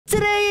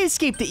Today,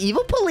 escape the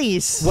evil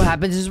police. What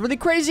happens is really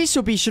crazy,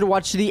 so be sure to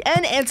watch to the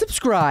end and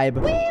subscribe.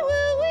 Wee woo, wee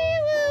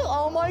woo.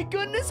 Oh my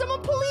goodness, I'm a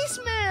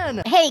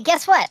policeman. Hey,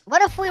 guess what?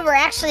 What if we were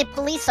actually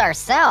police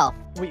ourselves?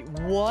 Wait,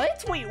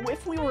 what? Wait,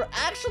 if we were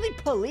actually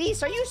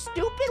police? Are you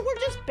stupid? We're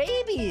just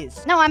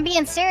babies. No, I'm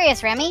being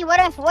serious, Remy. What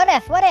if?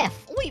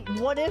 Wait,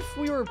 what if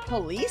we were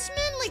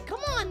policemen? Like,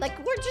 come on, like,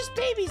 we're just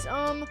babies.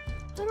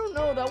 I don't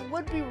know, that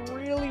would be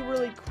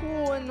really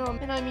cool, and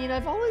I mean,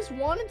 I've always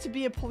wanted to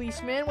be a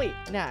policeman. Wait,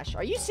 Nash,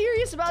 are you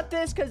serious about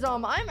this? Because,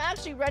 I'm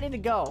actually ready to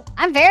go.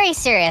 I'm very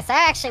serious.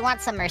 I actually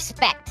want some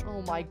respect.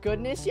 Oh my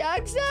goodness, yeah,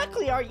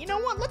 exactly. All right, you know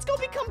what? Let's go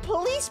become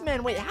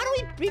policemen. Wait, how do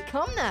we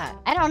become that?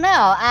 I don't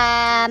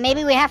know.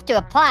 Maybe we have to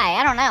apply.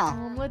 I don't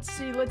know. Let's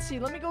see.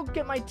 Let me go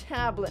get my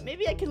tablet.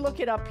 Maybe I can look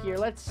it up here.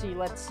 Let's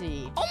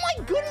see. Oh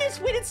my goodness,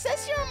 wait, it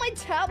says here on my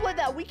tablet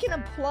that we can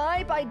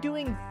apply by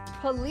doing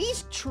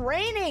police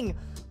training.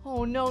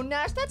 Oh no,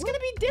 Nash, that's gonna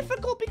be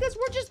difficult because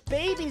we're just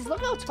babies.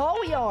 Look how tall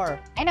we are.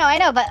 I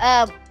know,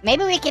 but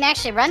maybe we can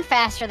actually run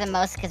faster than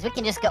most because we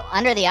can just go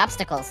under the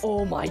obstacles.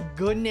 Oh my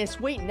goodness.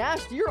 Wait,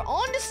 Nash, you're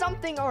on to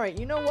something. All right,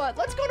 you know what?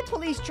 Let's go to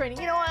police training.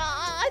 You know,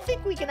 I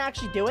think we can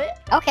actually do it.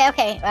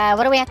 Okay.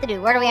 What do we have to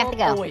do? Where do we have to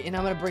go? Oh, wait, and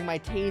I'm gonna bring my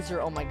taser.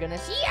 Oh my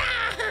goodness.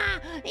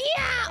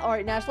 Yeah! All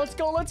right, Nash, let's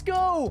go.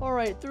 All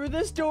right, through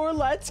this door,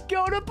 let's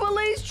go to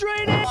police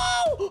training.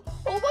 Whoa!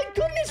 Oh my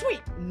goodness,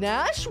 wait.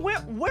 Nash, where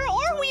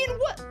are we and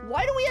what?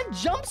 Why do we have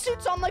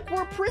jumpsuits on like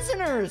we're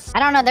prisoners? I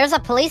don't know. There's a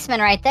policeman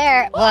right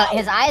there. Whoa. Well,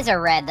 his eyes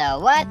are red, though.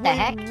 What the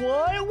heck?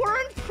 What? We're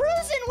in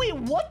prison. Wait,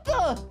 what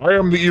the? I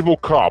am the evil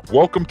cop.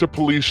 Welcome to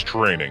police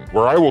training,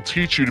 where I will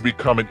teach you to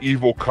become an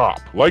evil cop,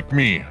 like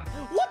me.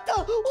 What the?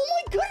 Oh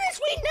my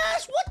goodness, wait,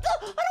 Nash, what the?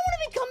 I don't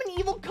want to become an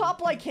evil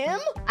cop like him.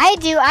 I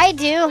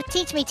do.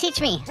 Teach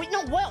me. Wait,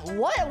 no, what?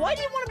 Why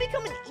do you want to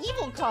become an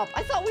evil cop?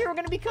 I thought we were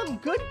going to become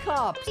good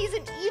cops. He's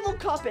an evil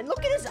cop, and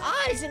look at his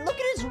eyes, and look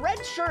at his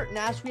red shirt.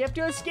 Nash, we have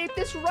to escape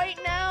this right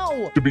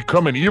now. To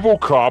become an evil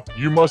cop,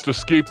 you must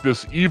escape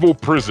this evil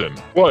prison.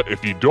 But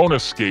if you don't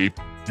escape,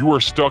 you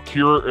are stuck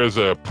here as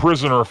a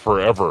prisoner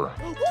forever.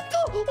 What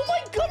the? Oh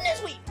my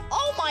goodness, wait.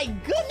 Oh my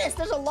goodness,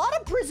 there's a lot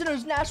of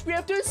prisoners, Nash. We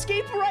have to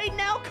escape right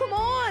now. Come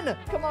on.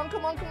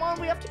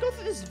 We have to go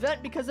through this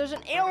vent because there's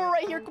an arrow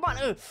right here. Come on.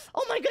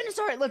 Oh my goodness.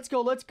 All right, let's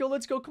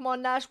go. Come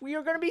on, Nash. We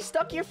are going to be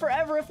stuck here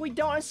forever if we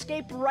don't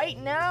escape right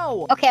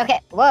now. Okay.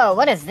 Whoa,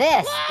 what is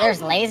this? Whoa. There's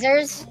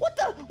lasers? What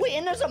the? Wait,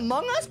 and there's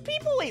Among Us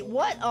people? Wait,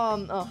 what?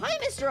 Hi,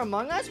 Mr.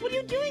 Among Us. What are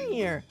you doing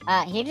here?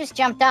 He just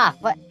jumped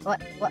off. What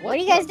are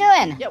you guys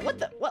doing? Yeah,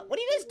 what are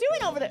you guys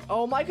doing over there?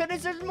 Oh my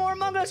goodness, there's more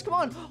Among Us. Come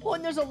on. Oh,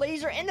 and there's a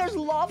laser, and there's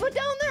lava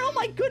down there. Oh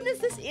my goodness,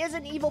 this is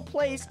an evil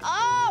place.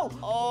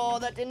 Oh,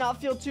 that did not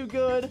feel too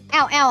good.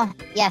 Ow.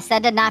 Yes,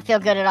 that did not feel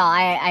good at all.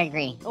 I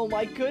agree. Oh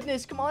my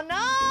goodness, come on.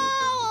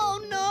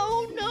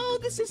 No,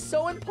 this is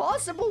so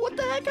impossible. What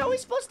the heck? How are we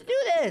supposed to do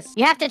this?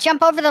 You have to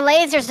jump over the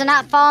lasers to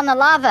not fall in the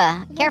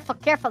lava.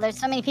 Careful, there's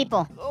so many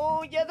people.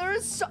 Oh, yeah, there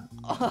is so...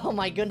 Oh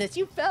my goodness,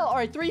 you fell. All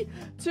right, 3,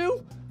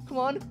 2, come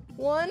on,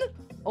 1.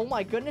 Oh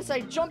my goodness,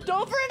 I jumped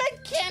over and I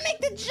can't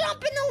make the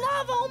jump in the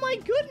lava. Oh my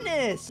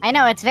goodness. I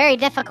know, it's very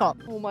difficult.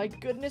 Oh my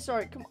goodness. All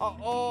right, come on.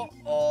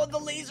 Oh, the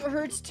laser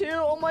hurts too.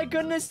 Oh my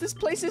goodness, this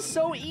place is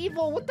so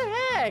evil. What the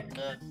heck?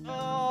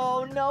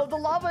 Oh no, the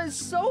lava is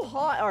so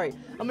hot. All right,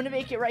 I'm gonna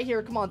make it right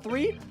here. Come on,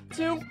 3,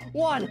 2,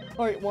 1.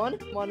 All right, 1.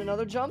 Come on,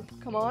 another jump.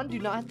 Come on, do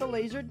not hit the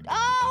laser.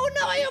 Oh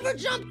no, I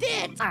overjumped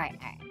it. All right.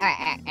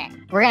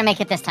 We're gonna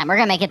make it this time. All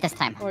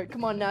right,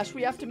 come on, Nash.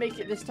 We have to make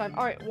it this time.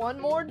 All right,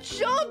 1 more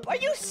jump. Are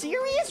you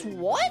serious?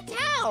 What?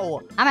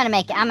 How? I'm gonna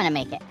make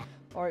it.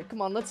 All right,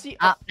 come on. Let's see.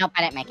 Oh, nope,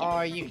 I didn't make it.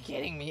 Are you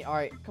kidding me? All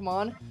right, come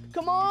on.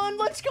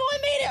 Let's go. I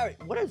made it. All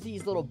right, what are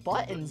these little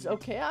buttons?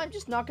 Okay, I'm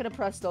just not going to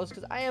press those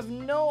because I have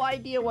no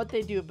idea what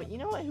they do. But you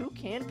know what? Who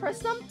can press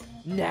them?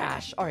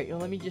 Nash. All right,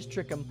 let me just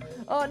trick him.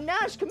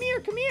 Nash, come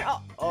here.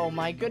 Oh,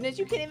 my goodness.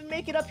 You can't even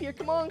make it up here.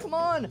 Come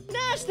on.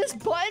 Nash, this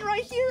button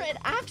right here, it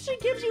actually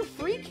gives you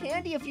free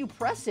candy if you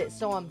press it.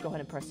 So go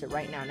ahead and press it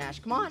right now, Nash.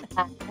 Come on.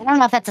 I don't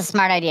know if that's a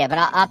smart idea, but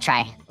I'll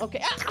try.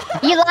 Okay.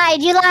 You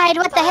lied.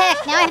 What the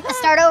heck? Now I have to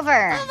start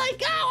over. Oh, my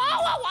God.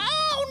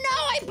 Oh, no.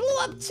 I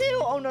blew up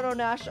too. Oh, no,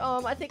 Nash.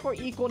 I think we're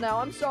equal now.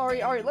 I'm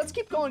sorry. All right, let's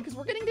keep going because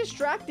we're getting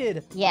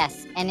distracted.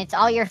 Yes, and it's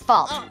all your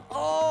fault.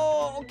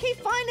 Okay,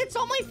 fine. It's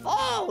all my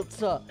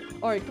fault. All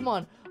right, come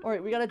on. All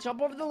right, we gotta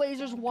jump over the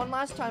lasers one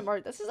last time. All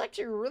right, this is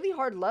actually a really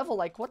hard level.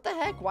 Like, what the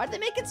heck? Why did they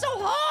make it so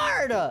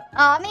hard?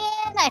 Oh,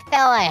 man, I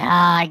fell.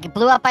 I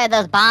blew up by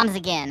those bombs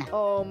again.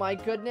 Oh, my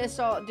goodness.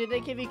 Did they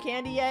give you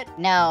candy yet?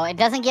 No, it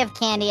doesn't give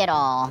candy at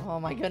all. Oh,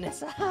 my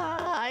goodness.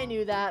 I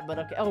knew that, but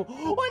okay. Oh, and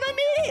I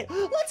made it.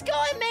 Let's go.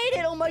 I made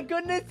it. Oh, my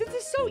goodness. This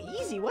is so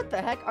easy. What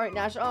the heck? All right,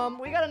 Nash,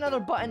 we got another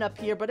button up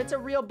here, but it's a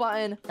real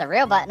button. The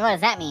real button? What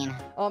does that mean?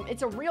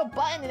 It's a real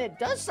button, and it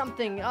does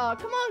something.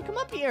 Come on. Come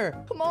up here.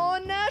 Come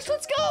on, Nash.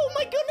 Let's go. Oh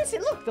my goodness,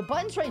 and look, the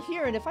button's right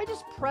here, and if I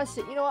just press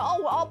it, you know what,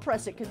 I'll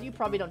press it, because you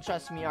probably don't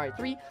trust me. All right,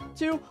 3,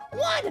 2,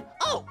 1.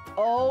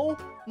 Oh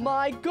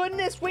my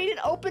goodness, wait, it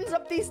opens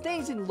up these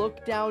things, and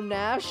look down,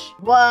 Nash.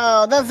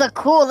 Whoa, those are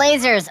cool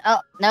lasers. Oh,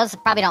 those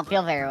probably don't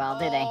feel very well,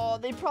 do they? Oh,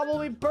 they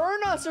probably burn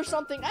us or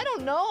something. I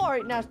don't know. All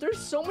right, Nash, there's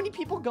so many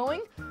people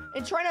going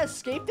and trying to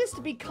escape this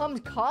to become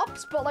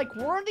cops, but like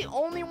we're the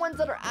only ones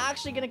that are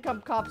actually gonna become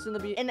cops in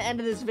the end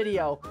of this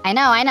video. I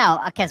know,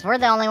 because we're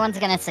the only ones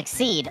gonna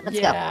succeed. Let's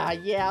go.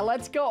 Yeah,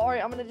 let's go. All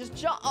right, I'm gonna just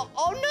jump.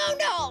 Oh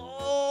no!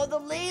 Oh, the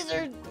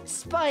laser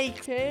spike.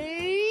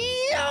 Okay.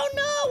 Oh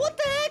no! What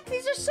the heck?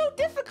 These are so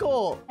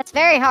difficult. It's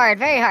very hard,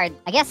 very hard.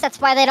 I guess that's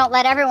why they don't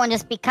let everyone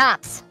just be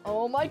cops.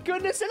 Oh my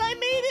goodness, and I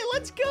made it.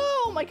 Let's go.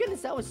 Oh my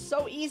goodness, that was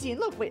so easy. And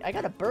look, wait, I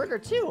got a burger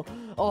too.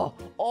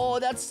 Oh,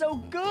 that's so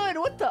good.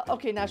 What the?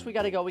 Okay, Nash, we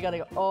gotta go.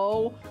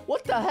 Oh,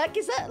 what the heck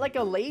is that? Like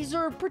a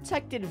laser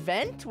protected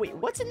vent? Wait,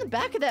 what's in the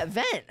back of that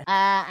vent?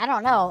 I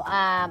don't know.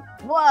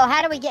 Whoa,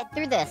 how do we get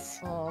through this?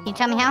 Can you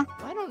tell me how?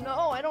 I don't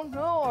know.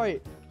 All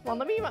right. Come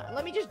on,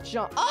 let me just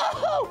jump.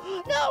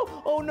 Oh, no.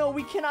 Oh, no,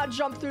 we cannot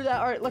jump through that.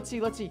 All right, let's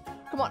see.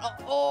 Come on.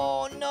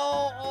 Oh,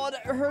 no. Oh,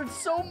 that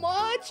hurts so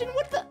much. And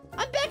what the?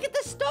 I'm back at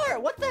the start.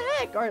 What the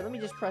heck? All right, let me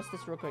just press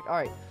this real quick. All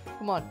right,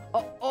 come on.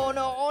 Oh,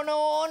 no.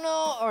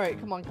 All right,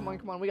 come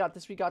on. We got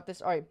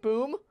this. All right,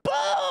 boom.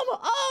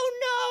 Oh,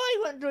 no.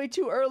 I went way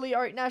too early.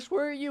 All right, Nash,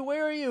 where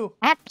are you?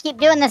 I have to keep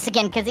doing this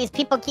again because these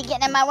people keep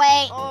getting in my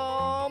way.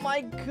 Oh,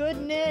 my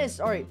goodness.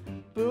 All right,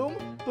 boom.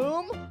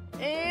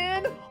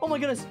 And, oh my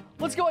goodness,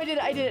 let's go. I did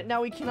it.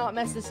 Now we cannot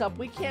mess this up.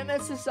 We can't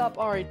mess this up.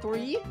 All right,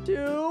 3, 2,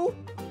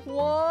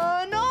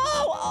 1.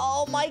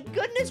 Oh my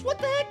goodness, what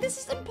the heck? This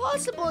is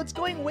impossible. It's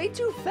going way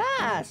too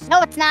fast.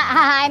 No, it's not.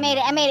 Haha, I made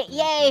it.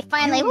 Yay,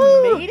 finally. You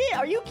Woo! made it?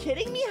 Are you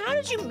kidding me? How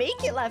did you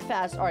make it that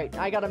fast? All right,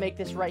 I gotta make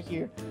this right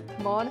here.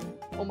 Come on.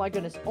 Oh my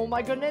goodness.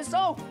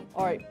 Oh,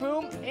 all right,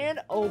 boom, and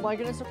oh my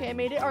goodness. Okay, I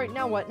made it. All right,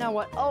 now what?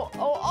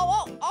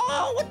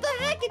 Oh, what the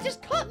heck? It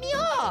just cut me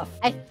off.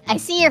 I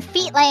see your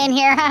feet laying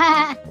here.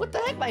 What the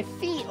heck? My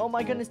feet. Oh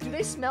my goodness. Do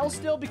they smell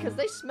still? Because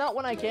they smelt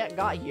when I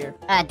got here.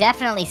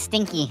 Definitely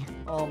stinky.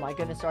 Oh my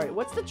goodness. All right.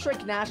 What's the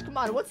trick, Nash? Come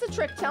on. What's the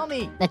trick? Tell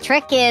me. The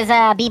trick is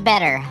be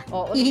better.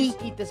 Oh, let me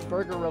just eat this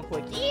burger real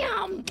quick.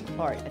 Yum.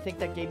 All right. I think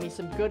that gave me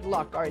some good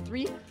luck. All right.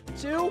 3,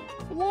 2,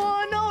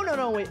 1.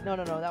 No. Wait. No.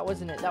 That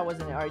wasn't it. All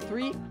right.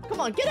 3. Come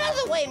on. Get out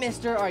of the way,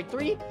 mister. All right.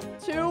 3,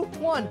 2,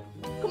 1.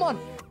 Come on.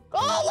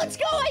 Oh, let's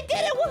go. I did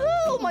it. Woohoo.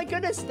 Oh, my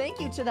goodness. Thank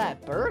you to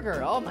that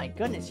burger. Oh, my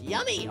goodness.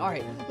 Yummy. All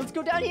right. Let's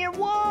go down here.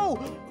 Whoa.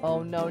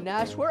 Oh, no,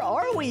 Nash. Where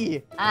are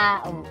we?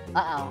 Uh-oh.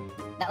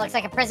 That looks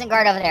like a prison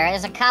guard over there.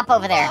 There's a cop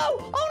over there.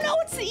 Oh, no.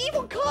 It's the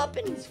evil cop,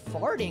 and he's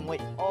farting.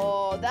 Wait.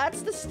 Oh,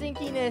 that's the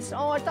stinkiness.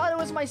 Oh, I thought it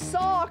was my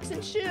socks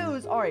and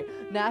shoes. All right.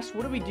 Nash,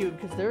 what do we do?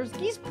 Because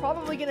he's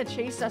probably going to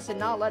chase us and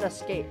not let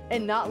us escape.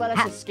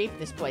 Escape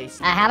this place.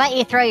 How about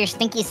you throw your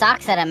stinky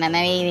socks at him and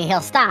maybe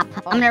he'll stop.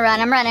 I'm gonna run.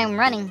 I'm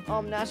running.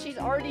 Nash, he's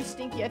already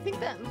stinky. I think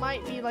that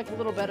might be like a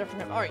little better for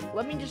him. All right,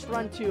 let me just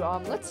run too.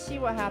 Let's see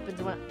what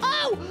happens when.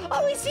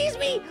 Oh, he sees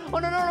me. Oh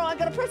no, I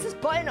gotta press this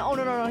button. Oh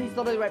no, he's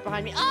literally right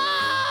behind me.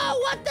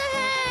 Oh, what the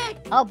heck?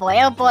 Oh boy.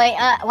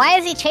 Why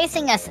is he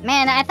chasing us?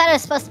 Man, I thought it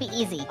was supposed to be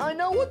easy. I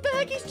know. What the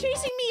heck? He's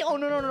chasing me. Oh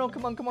no.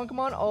 Come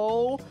on.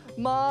 Oh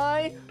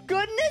my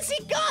goodness,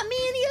 he got me,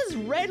 and he has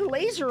red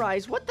laser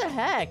eyes. What the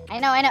heck? I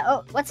know.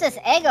 Oh, what's this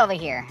egg over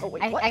here? Oh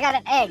wait, I got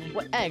an egg.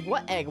 What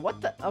egg?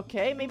 What the?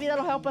 Okay, maybe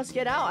that'll help us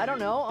get out. I don't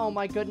know. Oh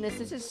my goodness,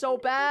 this is so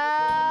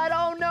bad.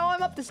 Oh no,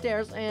 I'm up the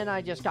stairs, and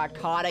I just got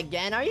caught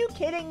again. Are you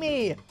kidding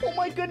me? Oh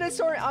my goodness,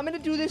 sorry. I'm gonna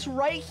do this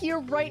right here,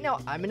 right now.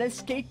 I'm gonna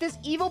escape this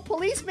evil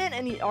policeman,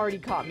 and he already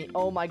caught me.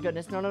 Oh my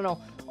goodness, no.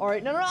 All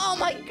right, no. Oh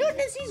my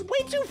goodness, he's way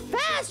too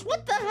fast.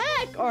 What the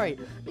heck? All right,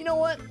 you know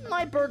what?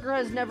 My burger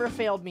has never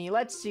failed me.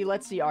 Let's see.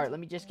 All right, let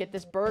me just get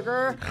this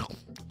burger.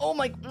 Oh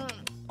my.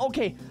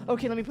 Okay,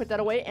 let me put that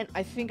away, and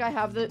I think I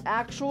have the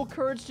actual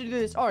courage to do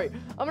this. All right,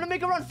 I'm gonna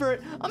make a run for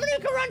it.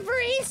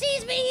 He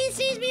sees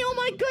me. Oh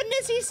my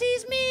goodness, he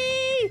sees me.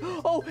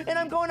 Oh, and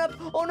I'm going up.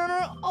 Oh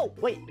no. Oh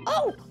wait.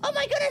 Oh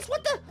my goodness,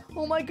 what the?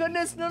 Oh my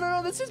goodness,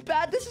 no. This is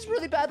bad. This is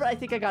really bad, but I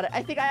think I got it.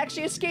 I think I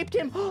actually escaped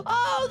him.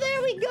 Oh,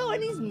 there we go.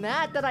 And he's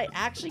mad that I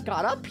actually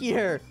got up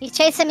here. He's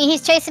chasing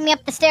me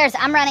up the stairs.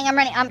 I'm running. I'm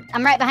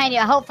right behind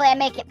you. Hopefully I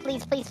make it.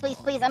 Please.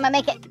 I'm gonna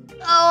make it.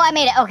 Oh, I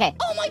made it. Okay.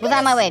 Oh my goodness. Move out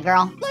of my way,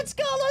 girl. Let's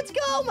go.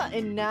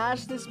 And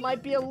Nash, this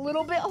might be a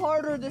little bit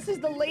harder. This is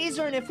the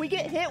laser, and if we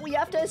get hit, we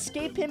have to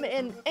escape him,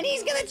 and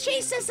he's gonna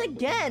chase us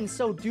again.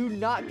 So do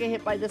not get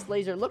hit by this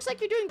laser. Looks like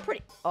you're doing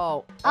pretty.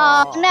 Oh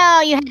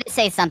no, you had to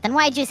say something.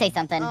 Why'd you say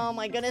something? Oh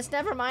my goodness,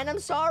 never mind. I'm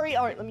sorry.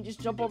 All right, let me just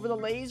jump over the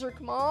laser.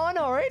 Come on.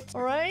 All right,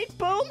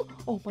 boom.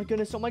 Oh my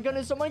goodness. I'm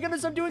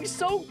doing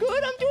so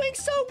good.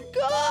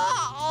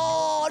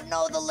 Oh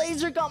no, the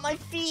laser got my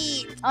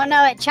feet. Oh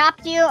no, it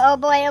chopped you. Oh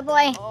boy.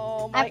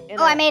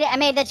 I made it. I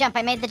made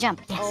the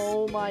jump. Yes.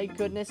 Oh my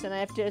goodness, and I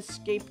have to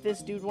escape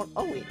this dude.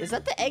 Oh wait, is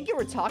that the egg you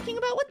were talking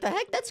about? What the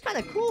heck? That's kind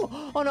of cool.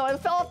 Oh no, I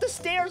fell off the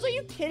stairs. Are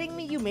you kidding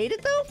me? You made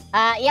it though?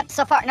 Yep,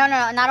 so far. No,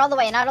 not all the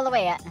way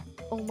yet.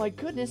 Oh my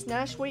goodness,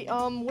 Nash, wait,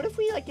 what if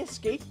we, like,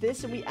 escape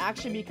this and we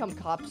actually become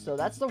cops, though?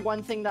 That's the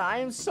one thing that I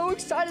am so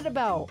excited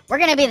about. We're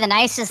gonna be the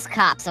nicest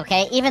cops,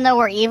 okay? Even though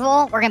we're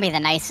evil, we're gonna be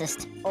the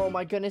nicest. Oh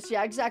my goodness,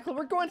 yeah, exactly.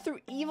 We're going through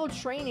evil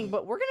training,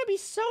 but we're gonna be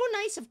so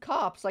nice of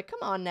cops. Like, come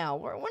on now.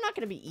 We're not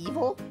gonna be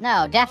evil.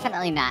 No,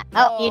 definitely not.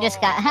 Oh, you just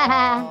got...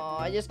 Oh,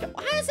 I just got...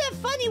 How is that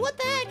funny? What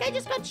the heck? I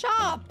just got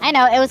chopped. I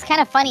know, it was kind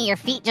of funny. Your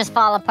feet just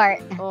fall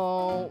apart.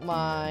 Oh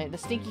my, the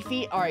stinky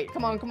feet. All right,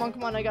 come on, come on,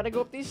 come on. I gotta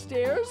go up these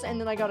stairs, and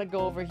then I gotta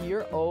go over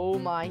here. Oh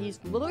my, he's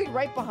literally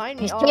right behind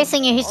me. He's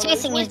chasing you, he's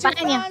chasing you, he's he's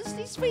behind you.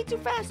 He's way too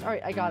fast. All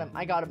right, I got him,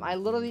 I got him. I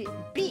literally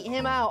beat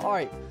him out. All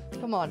right,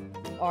 come on.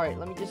 All right,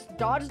 let me just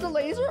dodge the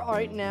laser. All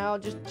right, now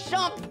just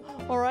jump.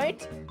 All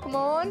right, come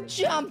on,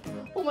 jump.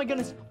 Oh my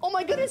goodness, oh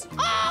my goodness.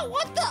 Ah,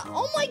 what the?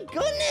 Oh my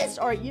goodness.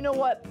 All right, you know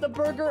what? The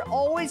burger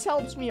always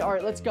helps me. All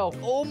right, let's go.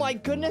 Oh my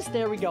goodness,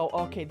 there we go.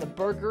 Okay, the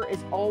burger is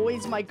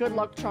always my good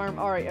luck charm.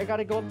 All right, I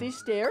gotta go up these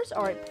stairs.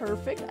 All right,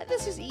 perfect.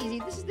 This is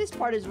easy. This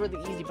part is really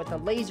easy, but the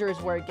laser is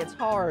where it gets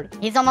hard.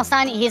 He's almost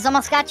on you. He's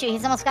almost got you.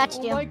 He's almost got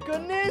you. Oh my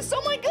goodness.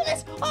 Oh my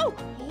goodness.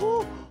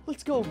 Oh,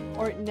 let's go.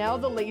 All right, now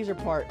the laser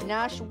part.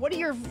 Nash, what are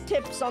your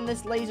tips on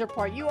this laser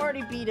part? You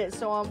already beat it,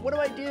 so what do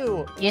I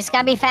do? You just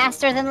gotta be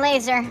faster than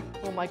laser.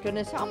 Oh my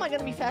goodness, how am I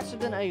gonna be faster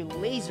than a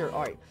laser?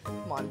 All right,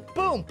 come on,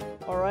 boom.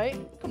 All right,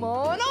 come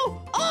on.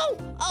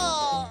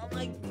 Oh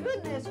my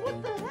goodness,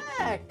 what the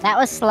heck? That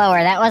was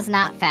slower. That was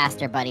not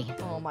faster, buddy.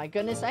 Oh my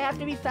goodness, I have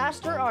to be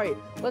faster? All right,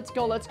 let's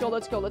go, let's go,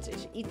 let's go. Let's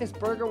eat this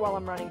burger while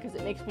I'm running because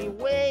it makes me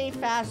way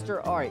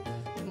faster. All right,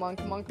 come on,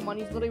 come on, come on.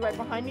 He's literally right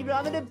behind me, but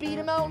I'm gonna beat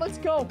him out. Let's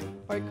go. All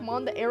right, come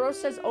on. The arrow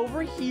says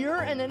over here,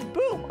 and then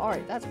boom. All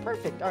right, that's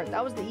perfect. All right,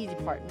 that was the easy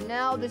part.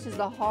 Now this is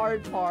the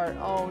hard part.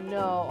 Oh no.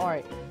 All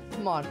right,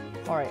 come on.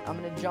 All right,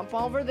 I'm gonna jump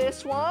over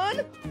this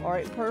one. All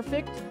right,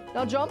 perfect.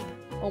 Now jump.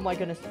 Oh my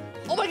goodness.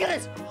 Oh my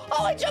goodness.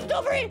 Oh, I jumped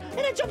over it, and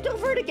I jumped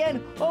over it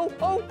again. Oh.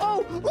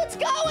 Let's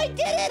go. I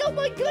did it. Oh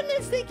my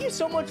goodness. Thank you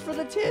so much for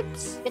the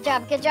tips. Good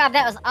job, good job.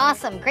 That was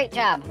awesome. Great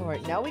job. All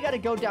right, now we gotta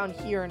go down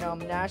here, and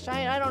Nash,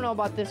 I don't know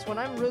about this one.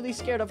 I'm really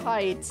scared of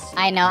heights.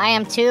 I know, I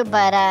am too,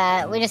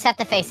 but we just have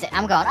to face it.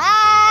 I'm going,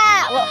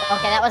 ah! Whoa,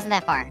 okay, that wasn't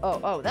that far.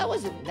 Oh, that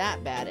wasn't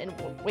that bad. And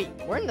wait,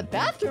 we're in the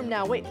bathroom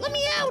now. Wait, let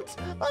me out.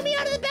 Let me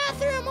out of the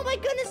bathroom. Oh my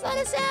goodness, let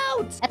us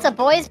out. That's a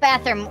boys'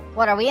 bathroom.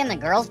 What, are we in the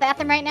girls'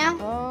 bathroom right now?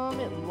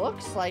 It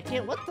looks like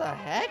it. What the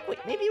heck? Wait,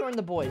 maybe we're in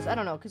the boys. I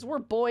don't know, because we're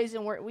boys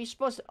and we're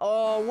supposed to...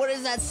 Oh, what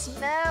is that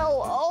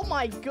smell? Oh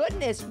my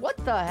goodness, what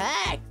the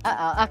heck?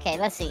 Uh-oh, okay,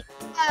 let's see.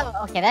 Oh,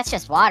 okay, that's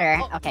just water.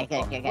 Okay,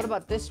 good. What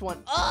about this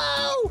one?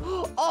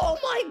 Oh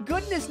my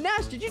goodness,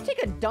 Nash, did you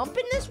take a dump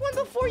in this one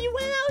before you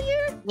went out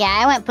here? Yeah,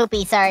 I went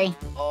poopy, sorry.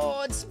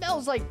 Oh, it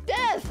smells like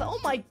death. Oh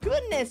my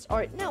goodness. All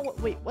right, now,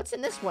 wait, what's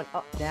in this one?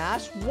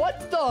 Nash,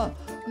 what the?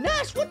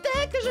 Nash, what the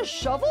heck? There's a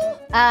shovel?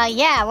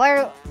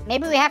 Yeah,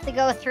 maybe we have to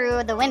go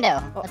through the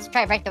window. Let's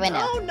try to break the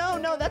window.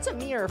 No, that's a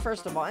mirror,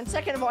 first of all. And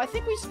second of all, I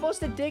think we're supposed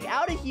to dig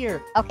out of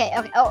here. Okay.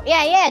 Oh,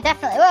 yeah,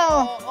 definitely.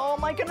 Whoa. Oh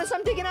my goodness,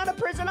 I'm digging out of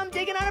prison.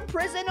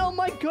 Oh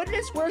my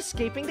goodness, we're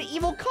escaping the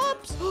evil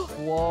cops.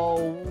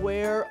 Whoa,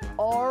 where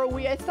are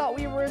we? I thought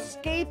we were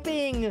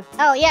escaping.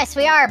 Oh, yes,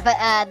 we are, but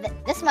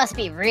this must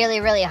be really,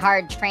 really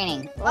hard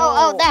training.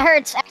 Oh, that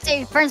hurts.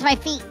 Actually, it burns my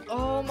feet.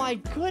 Oh my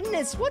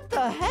goodness, what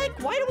the heck?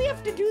 Why do we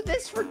have to do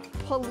this for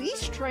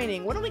police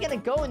training? When are we gonna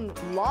go in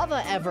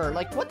lava ever?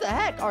 Like, what the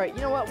heck? All right,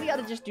 you know what? We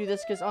gotta just do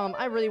this because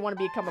I really want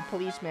to become a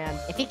policeman.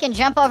 If you can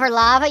jump over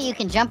lava, you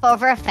can jump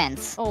over a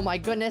fence. Oh my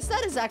goodness,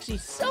 that is actually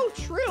so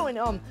true.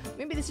 And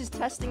maybe this is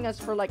testing us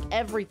for like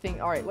everything.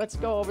 All right, let's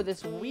go over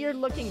this weird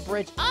looking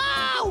bridge.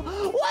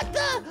 Oh, what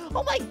the?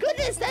 Oh my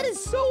goodness, that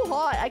is so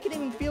hot. I can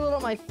even feel it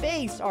on my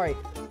face. All right,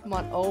 come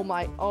on. Oh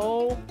my.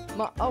 Oh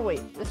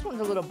wait, this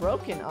one's a little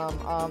broken.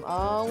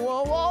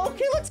 Whoa.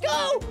 Okay, let's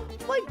go.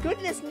 My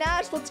goodness,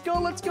 Nash, let's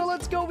go.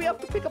 We have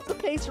to pick up the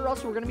pace or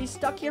else we're gonna be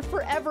stuck here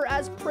forever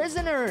as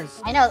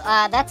prisoners. I know,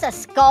 that's a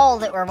skull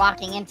that we're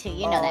walking into.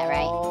 You know that,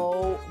 right?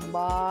 Oh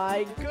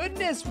my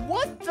goodness,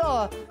 what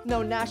the?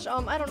 No, Nash,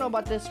 I don't know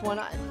about this one.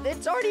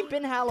 It's already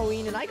been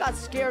Halloween and I got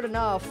scared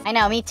enough. I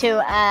know, me too.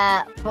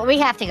 But we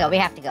have to go,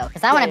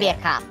 because I want to be a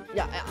cop.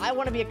 Yeah, I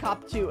want to be a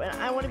cop too, and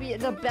I want to be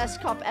the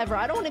best cop ever.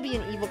 I don't want to be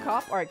an evil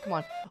cop. All right, come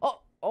on.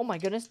 Oh my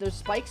goodness, there's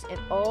spikes and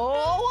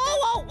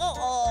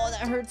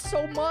that hurts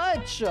so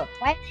much.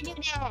 Why did they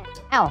do that?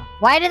 Oh,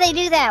 why do they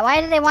do that? Why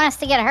do they want us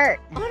to get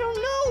hurt? I don't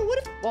know. What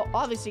if? Well,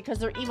 obviously because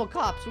they're evil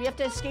cops. We have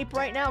to escape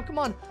right now. Come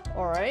on.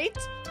 All right.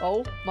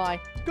 Oh my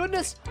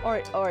goodness. All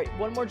right.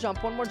 One more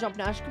jump,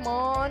 Nash. Come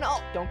on.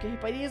 Oh, don't get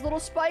hit by these little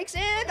spikes.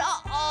 And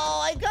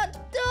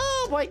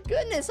oh my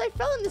goodness, I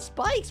fell in the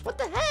spikes. What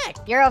the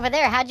heck? You're over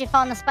there. How'd you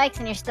fall in the spikes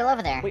and you're still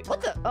over there? Wait,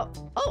 what the?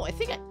 Oh, I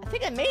think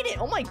I made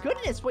it. Oh my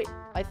goodness. Wait.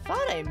 I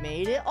thought I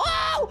made it.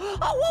 Oh!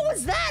 Oh, what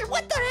was that?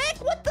 What the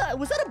heck?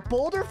 Was that a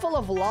boulder full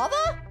of lava?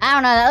 I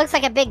don't know. That looks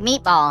like a big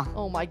meatball.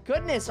 Oh my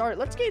goodness. All right,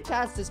 let's get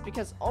past this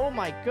because, oh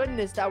my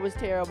goodness, that was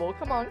terrible.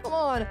 Come on, come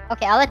on.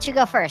 Okay, I'll let you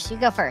go first. You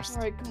go first.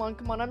 All right, come on,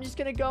 come on. I'm just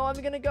gonna go.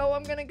 I'm gonna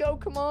go.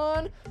 Come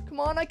on. Come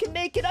on, I can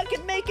make it. I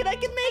can make it.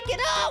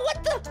 Oh,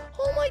 what the?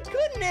 Oh my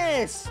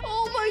goodness.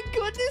 Oh my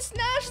goodness,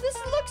 Nash. This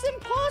looks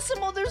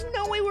impossible. There's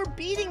no way we're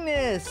beating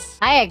this.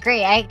 I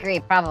agree,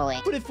 probably.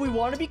 But if we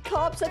want to be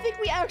cops, I think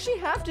we actually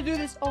have to do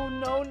this. Oh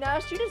no,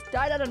 Nash, you just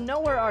died out of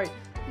nowhere. All right,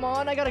 come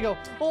on, I gotta go.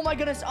 Oh my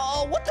goodness.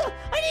 Oh, what the?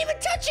 I didn't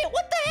even touch it.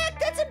 What the heck?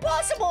 That's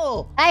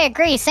impossible. I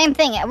agree, same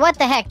thing. What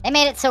the heck? They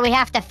made it so we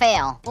have to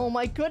fail. Oh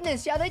my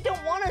goodness. Yeah, they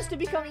don't want us to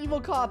become evil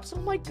cops.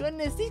 Oh my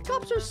goodness. These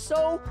cops are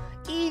so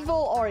evil.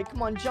 All right,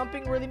 come on.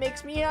 Jumping really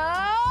makes me...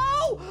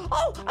 Ow!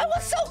 Oh, I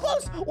was so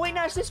close. Wait,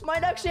 Nash, this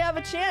might actually have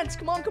a chance.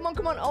 Come on.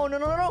 Oh,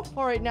 no.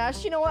 All right,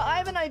 Nash, you know what? I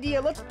have an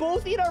idea. Let's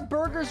both eat our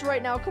burgers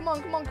right now. Come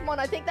on.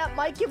 I think that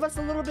might give us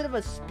a little bit of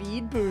a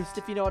speed boost,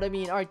 if you know what I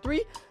mean. All right,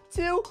 3,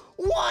 2,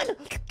 1.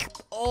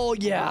 Oh,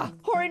 yeah.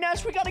 All right,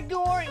 Nash, we gotta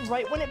go. All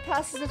right when it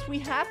passes us, we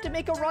have to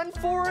make a run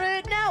for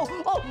it now.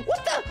 Oh,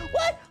 what the?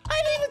 What?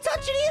 I didn't even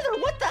touch it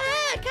either. What the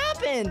heck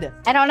happened?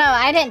 I don't know.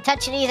 I didn't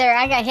touch it either.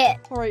 I got hit.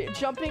 All right,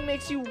 jumping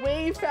makes you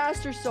way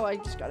faster, so I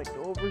just gotta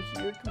go over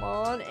here. Come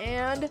on,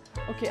 and...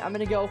 Okay, I'm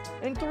gonna go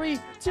in 3,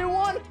 2,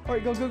 1. All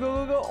right, go.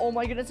 Oh,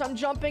 my goodness, I'm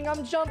jumping.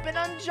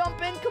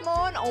 Come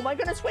on. Oh, my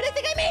goodness. Wait, I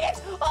think I made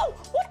it. Oh,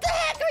 what the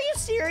heck? Are you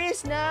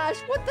serious, Nash?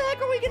 What the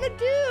heck are we gonna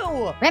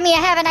do? Remy,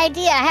 I have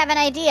an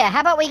idea.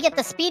 How about we get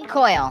the speed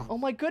coil? Oh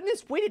my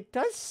goodness, wait, it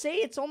does say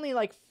it's only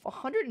like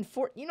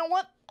 104. You know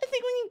what? I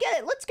think we can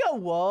get it. Let's go.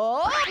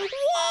 Whoa!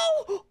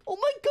 Oh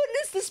my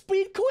goodness, the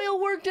speed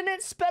coil worked and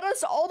it sped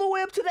us all the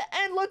way up to the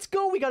end. Let's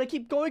go. We gotta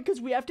keep going because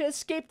we have to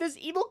escape this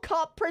evil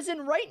cop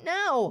prison right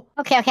now.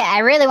 Okay, I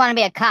really want to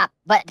be a cop,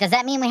 but does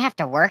that mean we have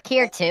to work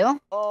here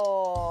too?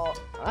 Oh,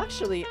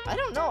 actually, I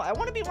don't know. I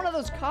want to be one of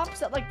those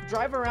cops that like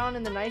drive around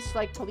in the nice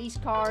like police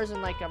cars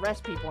and like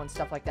arrest people and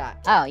stuff like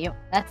that. Oh,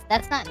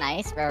 that's not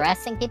nice for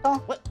arresting people.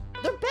 What?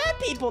 They're bad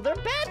people. They're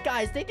bad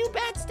guys. They do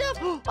bad stuff.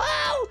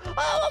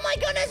 Oh my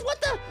goodness. What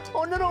the?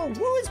 Oh, no.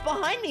 Who is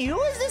behind me?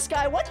 Who is this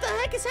guy? What the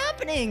heck is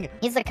happening?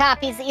 He's the cop.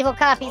 He's the evil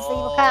cop. He's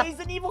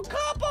an evil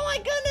cop. Oh, my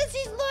goodness.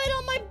 He's lying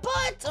on my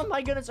butt. Oh,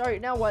 my goodness. All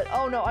right, now what?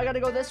 Oh, no. I got to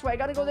go this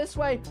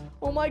way.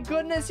 Oh, my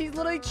goodness. He's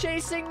literally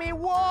chasing me.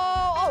 Whoa.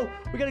 Oh,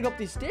 we got to go up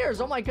these stairs.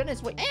 Oh, my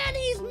goodness. Wait. And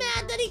he's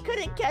mad that he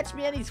couldn't catch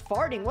me and he's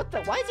farting. What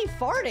the? Why is he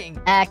farting?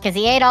 Because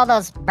he ate all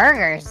those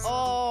burgers.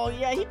 Oh,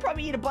 yeah. He'd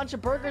probably eat a bunch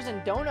of burgers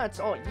and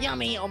donuts. Oh,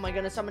 yummy. Oh, my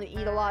goodness. I'm going to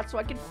eat a lot so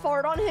I can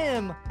fart on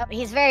him. Oh,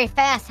 he's very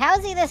fast. How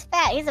is he this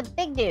fat? He's a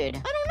big dude. I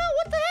don't know.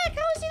 What the heck?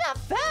 How is he that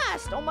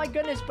fast? Oh, my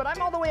goodness. But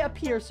I'm all the way up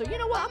here. So, you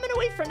know what? I'm going to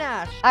wait for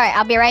Nash. All right.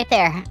 I'll be right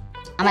there.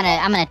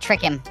 I'm gonna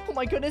trick him. Oh,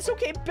 my goodness.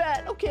 Okay,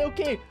 bet.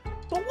 Okay.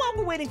 But while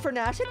we're waiting for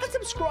Nash, hit the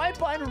subscribe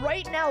button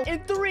right now in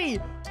 3,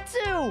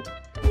 2,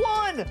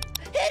 1.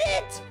 Hit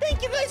it!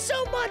 Thank you guys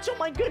so much. Oh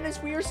my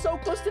goodness, we are so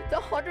close to the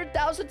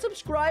 100,000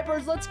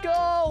 subscribers. Let's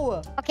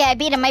go. Okay, I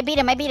beat him.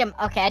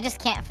 Okay, I just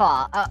can't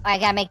fall. Oh, I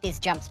gotta make these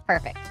jumps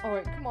perfect. All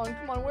right, come on.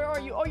 Where are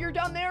you? Oh, you're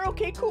down there.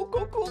 Okay, cool.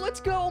 Let's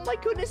go. Oh my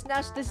goodness,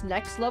 Nash, this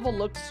next level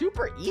looks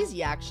super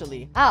easy,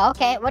 actually. Oh,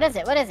 okay. What is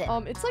it?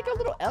 It's like a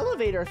little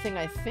elevator thing,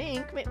 I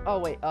think. Oh,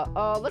 wait.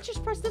 Let's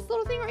just press this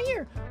little thing right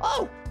here.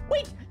 Oh,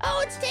 wait.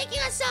 Oh, it's taking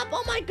us up.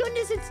 Oh my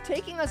goodness, it's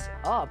taking us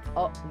up.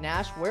 Oh,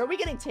 Nash, where are we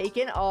getting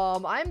taken?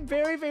 I'm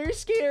very, very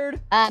scared.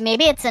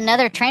 Maybe it's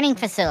another training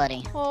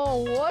facility.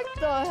 Oh, what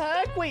the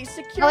heck? Wait,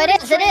 security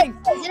training.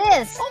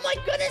 It is. Oh my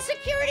goodness,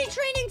 security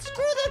training.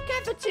 Screw the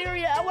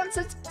cafeteria. I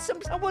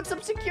want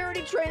some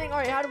security training. All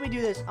right, how do we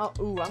do this?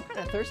 Ooh, I'm kind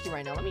of thirsty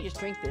right now. Let me just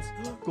drink this.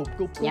 Go.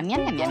 Yum.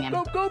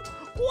 Go.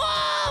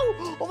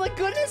 Whoa! Oh my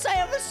goodness, I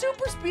have the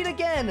super speed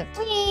again.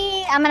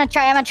 Whee! I'm gonna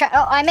try.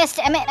 Oh, I missed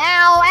it.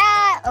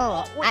 Ow!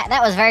 Oh,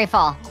 that was very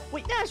fall.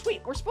 Wait, Nash,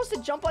 we're supposed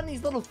to jump on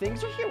these little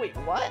things right here. Wait,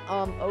 what?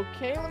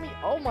 Okay,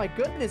 oh my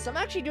goodness, I'm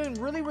actually doing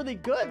really, really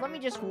good. Let me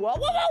just, whoa.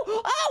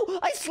 Oh,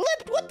 I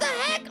slipped. What the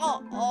heck?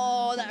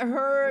 Oh, that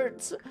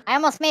hurts. I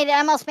almost made it.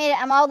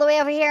 I'm all the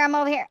way over here. I'm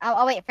over here.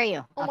 I'll wait for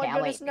you. Oh my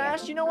goodness,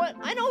 Nash, you know what?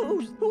 I know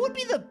who would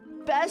be the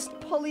best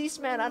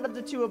policeman out of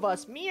the two of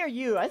us, me or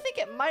you? I think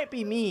it might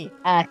be me.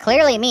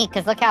 Clearly me,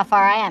 because look how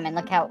far I am and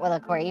look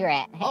where you're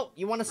at. Oh,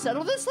 you want to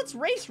settle this? Let's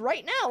race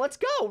right now. Let's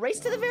go. Race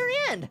to the very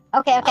end.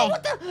 Okay. Oh,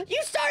 what the?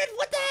 You started?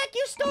 What the heck?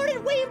 You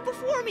started way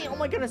before me. Oh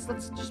my goodness.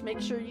 Let's just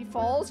make sure he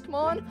falls. Come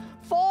on.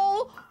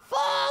 Fall.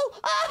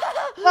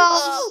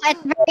 Oh,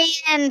 at the very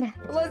end.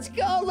 Let's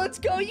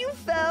go. You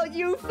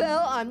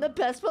fell. I'm the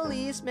best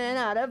policeman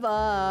out of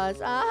us.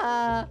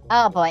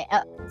 Oh boy.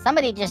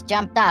 Somebody just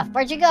jumped off.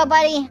 Where'd you go,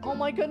 buddy? Oh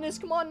my goodness.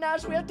 Come on,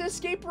 Nash. We have to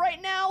escape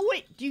right now.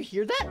 Wait, do you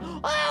hear that?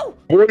 Oh!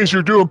 Boys,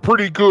 you're doing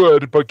pretty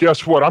good, but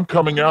guess what? I'm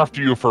coming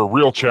after you for a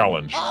real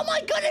challenge. Oh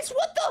my goodness.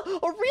 What the?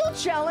 A real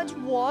challenge?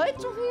 What?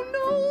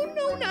 Oh,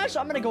 no, Nash.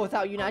 I'm gonna go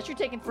without you, Nash. You're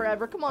taking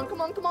forever. Come on.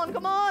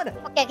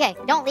 Okay,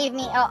 don't leave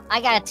me. Oh,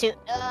 I got to.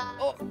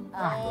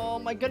 Oh,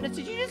 my goodness.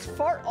 Did you just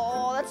fart?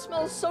 Oh, that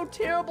smells so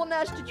terrible,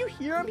 Nash. Did you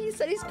hear him? He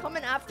said he's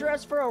coming after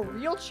us for a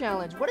real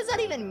challenge. What does that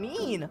even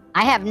mean?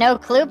 I have no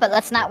clue, but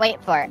let's not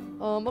wait for it.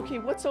 Okay,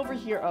 what's over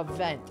here? A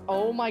vent.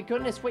 Oh, my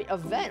goodness. Wait, a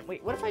vent.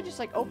 Wait, what if I just,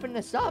 like, open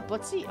this up?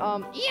 Let's see.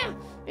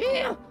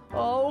 Yeah.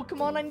 Oh,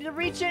 come on. I need to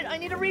reach it.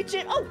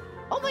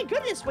 Oh my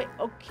goodness, wait,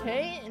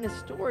 okay, in a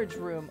storage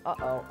room.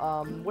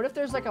 What if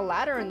there's like a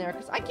ladder in there?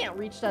 Because I can't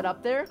reach that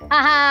up there.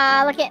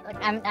 Haha, look,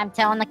 I'm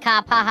telling the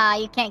cop, haha,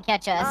 you can't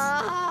catch us.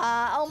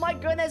 Oh my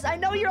goodness, I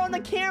know you're on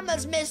the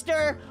cameras,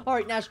 mister. All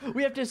right, Nash,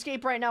 we have to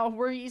escape right now.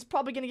 He's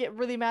probably gonna get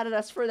really mad at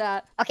us for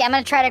that. Okay, I'm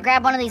gonna try to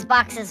grab one of these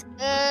boxes.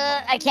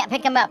 I can't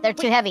pick them up, they're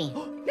too heavy.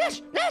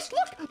 Nash,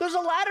 look, there's a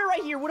ladder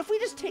right here. What if we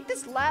just take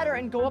this ladder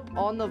and go up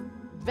on the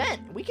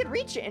vent? We could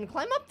reach it and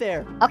climb up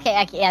there. Okay,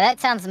 yeah, that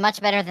sounds much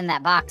better than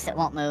that box that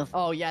won't move.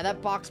 Oh yeah,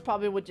 that box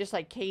probably would just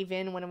like cave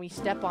in when we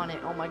step on it.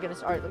 Oh my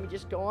goodness. All right, let me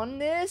just go on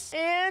this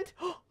and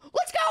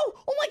let's go.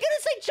 Oh my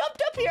goodness, I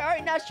jumped up here. All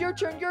right, Nash, your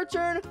turn.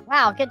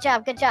 Wow, good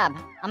job.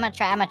 I'm gonna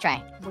try. Oh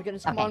my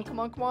goodness, come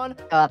on.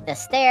 Go up the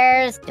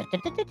stairs.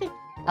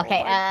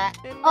 Okay,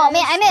 oh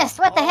man, I missed.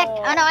 What the heck?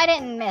 Oh no, I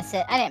didn't miss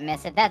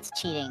it. That's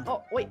cheating.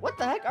 Oh, wait, what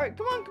the heck? All right,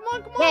 come on.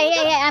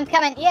 Yeah, I'm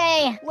coming.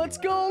 Yay. Let's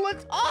go. What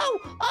the?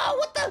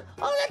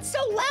 Oh, that's so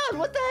loud.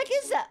 What the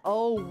heck is that?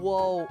 Oh,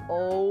 whoa.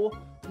 Oh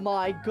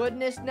my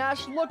goodness,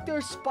 Nash, look,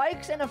 there's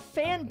spikes and a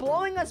fan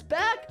blowing us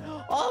back.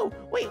 Oh,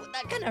 wait,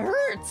 that kind of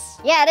hurts.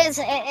 Yeah, it is.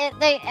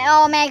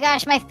 Oh my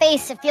gosh, my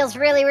face, it feels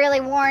really,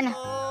 really worn.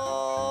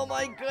 Oh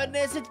my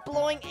goodness, it's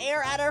blowing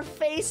air at our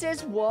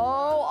faces. Whoa.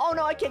 Oh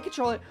no, I can't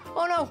control it.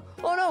 Oh no.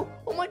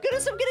 Oh my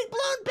goodness, I'm getting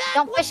blown back.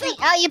 Don't push me.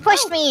 Oh, you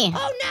pushed me.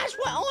 Oh, Nash,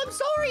 what? Oh, I'm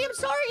sorry.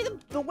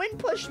 The wind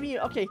pushed me.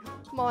 Okay,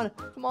 come on.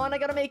 I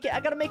gotta make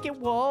it.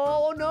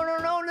 Whoa,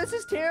 no. This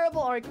is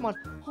terrible. All right, come on.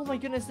 Oh my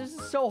goodness, this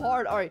is so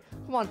hard. All right,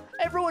 come on.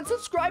 Everyone,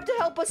 subscribe to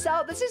help us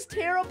out. This is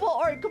terrible.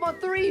 All right, come on.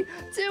 3,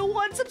 2,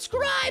 1,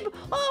 subscribe.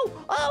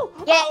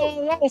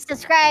 Yeah,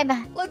 subscribe.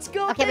 Let's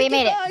go. Okay, we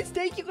made it.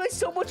 Thank you guys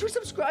so much for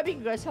subscribing.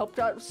 You guys helped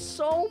out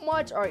so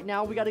much. All right,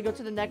 now we got to go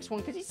to the next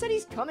one because he said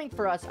he's coming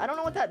for us. I don't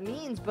know what that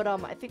means, but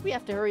I think we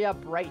have to hurry up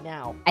right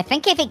now. I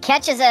think if he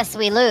catches us,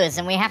 we lose,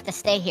 and we have to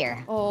stay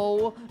here.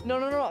 Oh,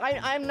 no.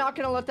 I'm not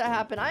going to let that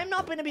happen. I'm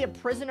not going to be a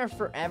prisoner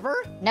forever.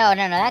 No,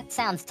 that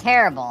sounds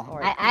terrible.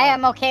 Right, I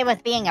am okay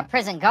with being a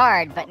prison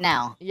guard, but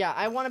no. Yeah,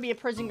 I want to be a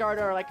prison guard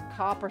or like a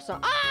cop or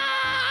something.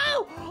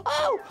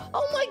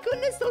 Oh my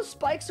goodness, those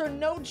spikes are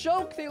no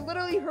joke. They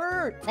literally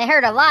hurt. They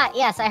hurt a lot.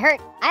 Yes, I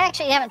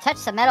actually haven't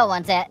touched the metal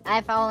ones yet.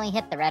 I've only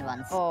hit the red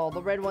ones. Oh,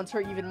 the red ones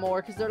hurt even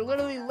more because they're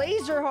literally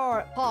laser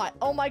hot.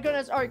 Oh my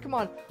goodness. All right, come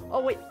on.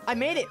 Oh wait, I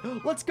made it.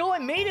 Let's go. I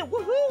made it.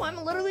 Woohoo!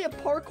 I'm literally a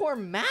parkour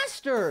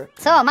master.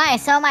 So am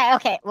I.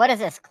 Okay, what is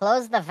this?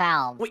 Close the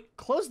valve. Wait,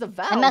 close the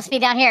valve? It must be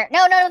down here.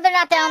 No, they're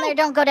not down there.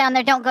 Don't go down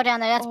there.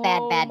 That's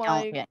bad.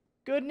 Don't do it.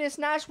 Goodness,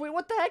 Nash, wait,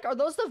 what the heck? Are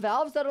those the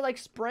valves that are like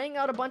spraying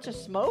out a bunch of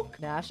smoke?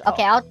 Nash.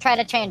 Okay, I'll try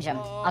to change them.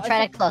 I'll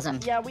try to close them.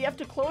 Yeah, we have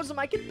to close them.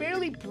 I can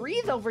barely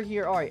breathe over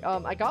here. All right,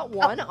 I got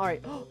one. All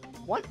right,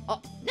 one.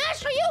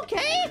 Nash, are you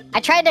okay? I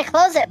tried to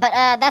close it, but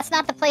that's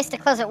not the place to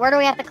close it. Where do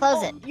we have to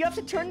close it? You have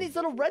to turn these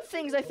little red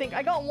things, I think.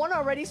 I got one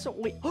already, so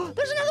wait.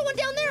 There's another one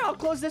down there. I'll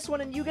close this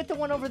one, and you get the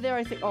one over there,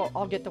 I think. Oh,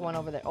 I'll get the one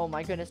over there. Oh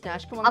my goodness,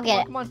 Nash, come on,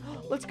 come on.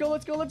 Let's go.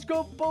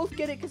 Both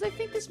get it, because I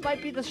think this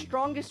might be the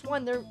strongest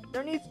one.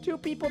 There needs 2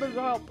 people to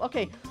help.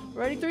 Okay.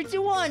 Ready? 3,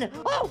 2, 1.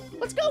 Oh,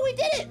 let's go. We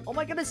did it. Oh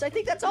my goodness. I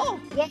think that's all.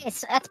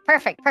 Yes, that's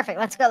perfect.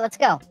 Let's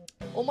go.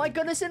 Oh my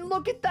goodness. And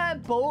look at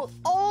that boat.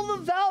 All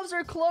the valves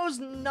are closed,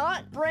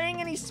 not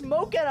spraying any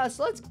smoke at us.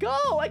 Let's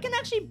go. I can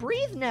actually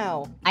breathe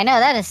now. I know.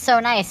 That is so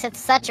nice. It's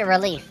such a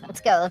relief.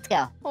 Let's go.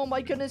 Oh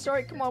my goodness. All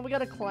right, come on. We got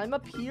to climb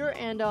up here.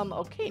 And,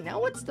 okay, now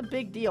what's the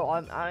big deal?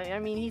 I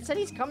mean, he said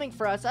he's coming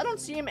for us. I don't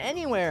see him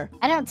anywhere.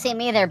 I don't see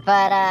him either,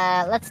 but,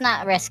 let's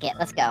not risk it.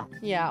 Let's go.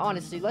 Yeah,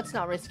 honestly, let's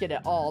not risk it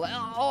at all.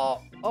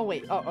 Oh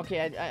wait. Oh, okay.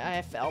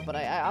 I fell, but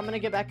I'm gonna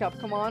get back up.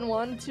 Come on.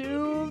 1,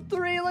 2,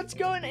 3. Let's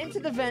go into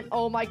the vent.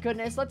 Oh my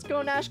goodness. Let's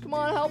go, Nash. Come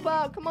on, help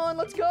out. Come on,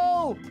 let's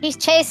go. He's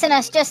chasing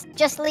us.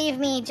 Just leave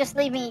me.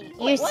 Wait,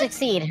 you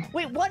succeed.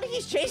 Wait, what?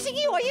 He's chasing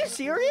you? Are you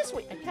serious?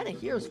 Wait, I kind of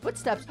hear his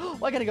footsteps. Oh,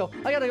 I gotta go.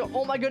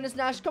 Oh my goodness,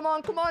 Nash. Come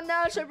on,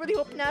 Nash. I really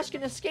hope Nash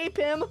can escape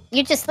him.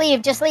 You just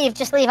leave.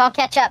 I'll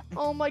catch up.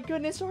 Oh my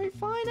goodness. All right,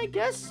 fine. I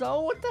guess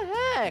so. What the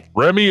heck?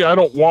 Remi, I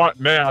don't want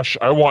Nash.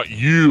 I want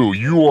you.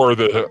 You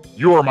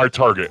are my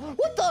target.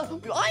 What the?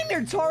 I'm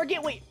your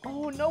target. Wait.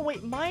 Oh no.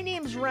 Wait. My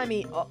name's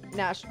Remi.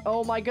 Nash.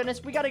 Oh my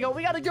goodness. We gotta go.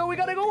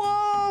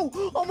 Whoa.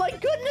 Oh my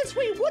goodness.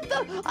 Wait. What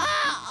the?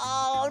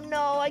 Oh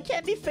no. I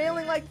can't be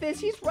failing like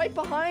this. He's right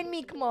behind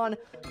me. Come on.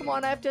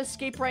 I have to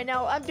escape right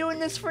now. I'm doing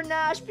this for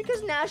Nash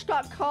because Nash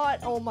got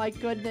caught. Oh my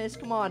goodness.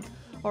 Come on.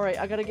 All right.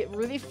 I gotta get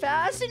really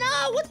fast. And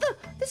what the?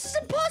 This is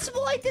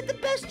impossible. I did the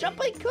best jump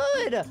I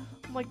could.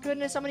 Oh my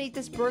goodness, I'm gonna eat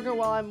this burger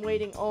while I'm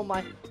waiting. Oh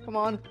my, come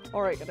on.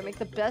 All right, gotta make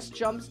the best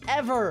jumps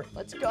ever.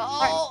 Let's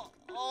go.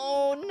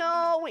 Oh,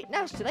 no. Wait,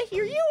 Nash, did I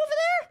hear you over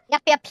there?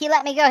 Yep, he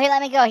let me go,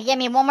 He gave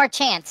me one more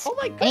chance. Oh,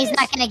 my And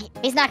goodness.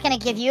 he's not gonna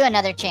give you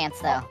another chance,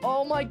 though.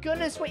 Oh, my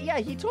goodness. Wait, yeah,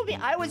 he told me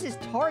I was his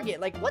target.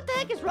 Like, what the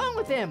heck is wrong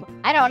with him?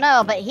 I don't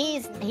know, but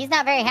he's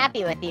not very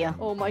happy with you.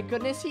 Oh, my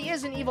goodness. He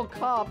is an evil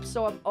cop.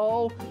 So,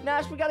 oh,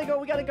 Nash, we gotta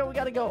go.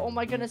 Oh,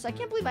 my goodness. I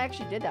can't believe I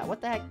actually did that.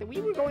 What the heck? We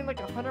were going like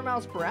 100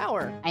 miles per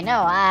hour. I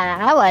know,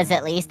 I was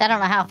at least. I don't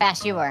know how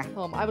fast you were.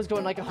 I was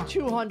going like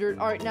 200.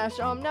 All right, Nash.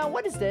 Now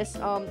what is this?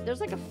 There's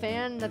like a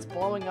fan that's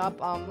blowing up.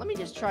 Let me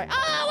just try.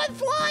 Oh, I'm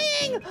flying!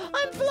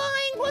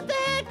 What the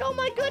heck? Oh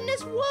my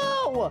goodness!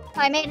 Whoa!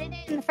 I made it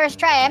in the first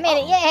try. I made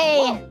it.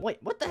 Yay! Whoa, wait,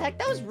 what the heck?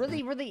 That was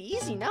really, really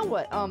easy. Now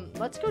what?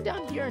 Let's go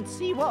down here and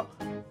see. Whoa.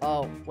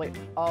 Oh, wait.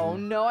 Oh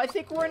no, I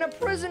think we're in a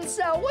prison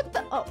cell. What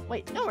the? Oh,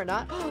 wait, no, we're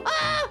not.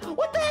 Ah!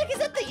 What the heck? Is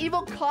that the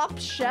evil cop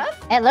chef?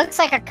 It looks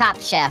like a cop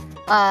chef.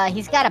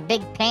 He's got a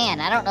big pan.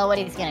 I don't know what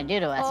he's gonna do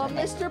to us with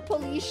it. Mr.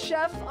 Police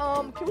Chef,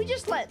 can you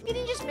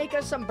just make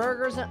us some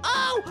burgers and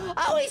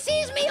oh, he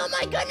sees me. Oh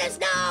my goodness,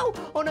 no.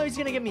 Oh no, he's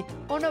gonna get me.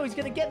 Oh no, he's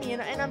gonna get me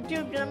and I'm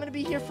doomed and I'm gonna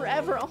be here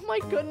forever. Oh my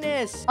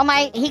goodness. Oh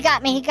my, he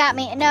got me.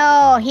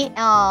 No,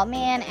 oh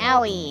man,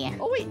 owie.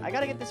 Oh wait, I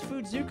gotta get this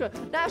food Zuka.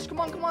 Nash, come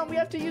on. We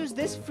have to use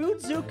this food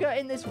Zuka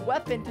and this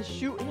weapon to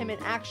shoot him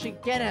and actually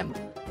get him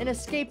and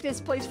escape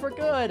this place for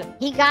good.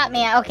 He got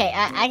me. Okay,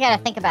 I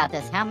gotta think about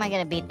this. How am I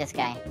gonna beat this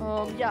guy?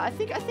 Yeah, I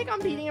think I'm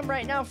beating him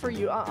right now for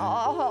you.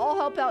 I'll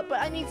help out, but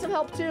I need some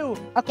help too.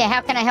 Okay,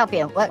 how can I help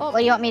you? What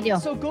do you want me to do?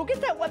 So go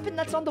get that weapon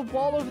that's on the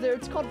wall over there.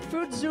 It's called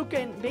Food Zuka,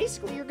 and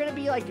basically you're gonna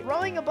be like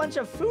throwing a bunch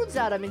of foods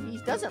at him, and he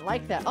doesn't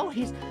like that. Oh,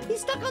 he's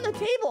stuck on the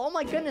table. Oh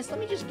my goodness, let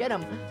me just get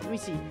him. Let me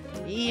see.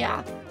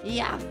 Yeah.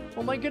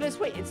 Oh my goodness,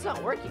 wait, it's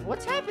not working.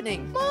 What's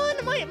happening? Come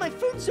on, my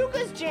Food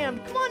Zuka's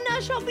jammed. Come on,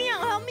 Nash, help me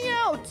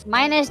out.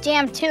 Mine is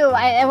jammed too.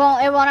 It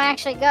won't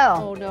actually go.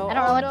 Oh no. I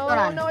don't know what's going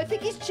on. Oh no, I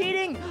think he's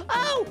cheating.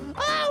 Oh,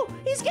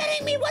 he's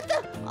getting me. What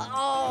the?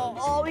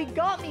 Oh, he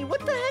got me.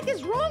 What the heck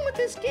is wrong with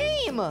this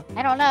game?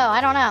 I don't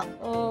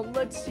know.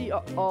 Let's see.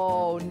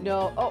 Oh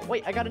no. Oh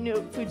wait, I got a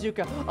new Food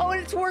Zuka. Oh,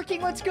 and it's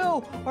working. Let's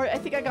go. All right, I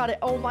think I got it.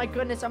 Oh my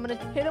goodness, I'm gonna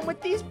hit him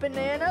with these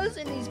bananas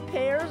and these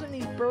pears and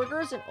these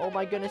burgers and oh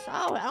my goodness.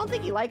 Oh, I don't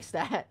think he likes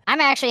that.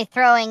 I'm actually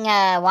throwing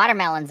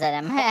watermelons at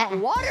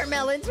him.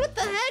 Watermelons? What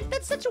the heck?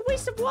 That's such a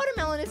waste of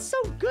watermelon. It's so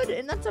good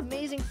and that's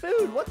amazing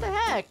food. What the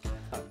heck?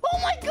 Oh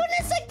my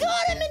goodness, I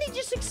got him and he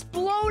just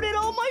exploded.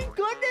 Oh my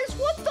goodness,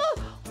 what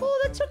the?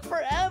 Oh, that took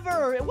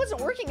forever. It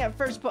wasn't working at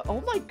first, but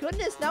oh my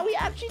goodness, now we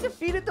actually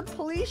defeated the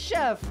police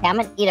chef. Yeah, I'm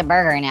gonna eat a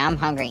burger now. I'm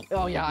hungry.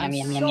 Oh yeah, I'm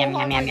so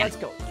hungry. Let's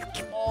go.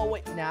 Oh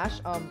wait, Nash,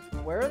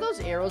 where are those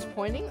arrows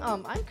pointing?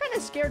 I'm kind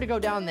of scared to go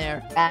down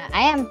there.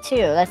 I am too.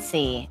 Let's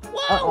see.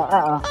 Whoa!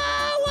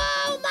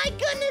 Oh, my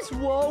goodness!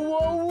 Whoa!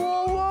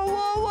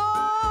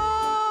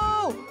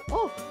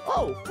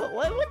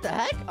 What the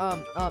heck?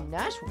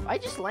 Nash, I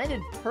just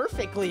landed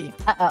perfectly.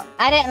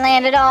 I didn't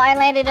land at all. I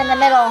landed in the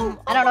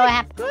middle. I don't know what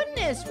happened.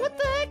 Goodness, what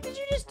the heck did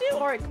you just do?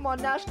 All right, come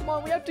on, Nash, come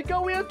on. We have to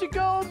go.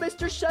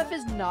 Mr. Chef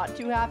is not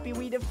too happy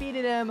we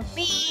defeated him.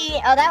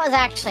 Oh, that was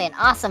actually an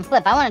awesome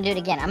flip. I want to do it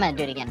again. I'm going to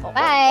do it again.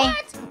 Bye.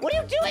 What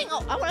are you doing?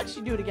 Oh, I want to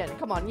actually do it again.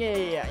 Come on.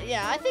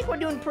 Yeah. I think we're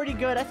doing pretty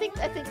good. I think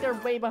they're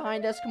way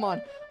behind us. Come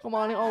on.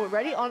 Oh,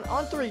 ready? On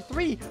three.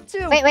 3,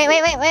 2.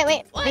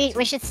 Wait.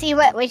 We should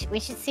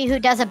see who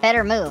does a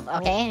better move,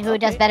 okay? Who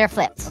does better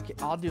flips. Okay,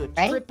 I'll do a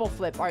Ready? triple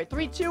flip. All right,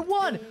 3, 2,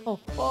 1.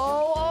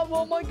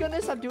 Oh my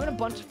goodness. I'm doing a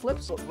bunch of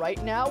flips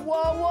right now.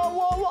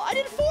 Whoa. I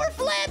did 4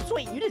 flips.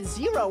 Wait, you did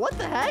 0. What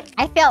the heck?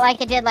 I felt like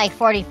it did like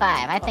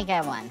 45. I think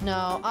I won.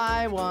 No,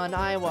 I won.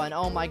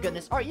 Oh my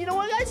goodness. All right, you know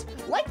what, guys?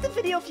 Like the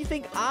video if you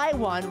think I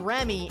won,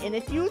 Remi. And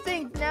if you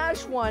think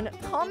Nash won,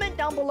 comment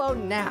down below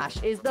Nash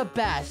is the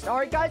best. All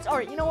right, guys. All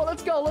right, you know what?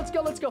 Let's go.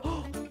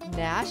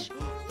 Nash.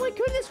 Oh my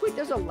goodness, wait,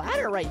 there's a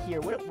ladder right here.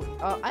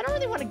 I don't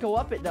really want to go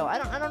up it though. I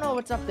don't know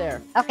what's up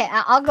there. Okay,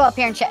 I'll go up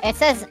here and check. It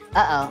says,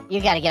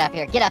 you gotta get up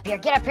here. Get up here.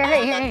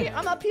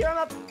 I'm up here.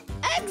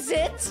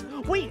 Exit?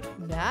 Wait,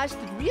 Nash,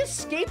 did we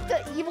escape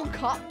the evil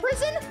cop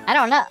prison? I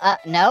don't know.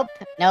 Nope.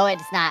 No,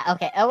 it's not.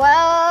 Okay.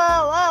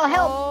 Whoa,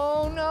 help.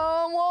 Oh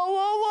no,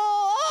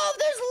 whoa. Oh,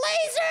 there's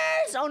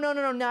lasers. Oh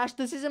no, Nash,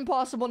 this is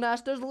impossible,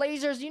 Nash. There's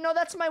lasers. You know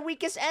that's my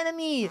weakest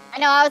enemy. I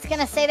know, I was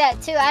gonna say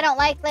that too. I don't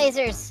like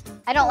lasers.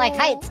 I don't like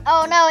heights.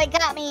 Oh no, it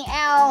got me.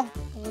 Ow.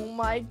 Oh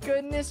my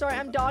goodness. All right,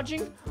 I'm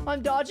dodging.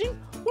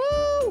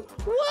 Woo!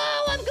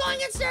 I'm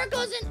going in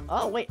circles and...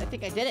 Oh, wait, I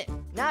think I did it.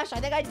 Nash,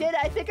 I think I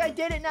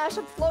did it, Nash.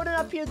 I'm floating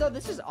up here, though.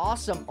 This is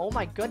awesome. Oh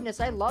my goodness,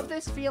 I love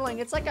this feeling.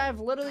 It's like I have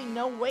literally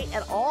no weight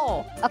at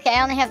all. Okay,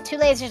 I only have 2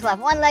 lasers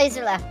left. 1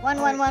 laser left. One.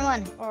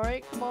 All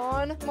right, come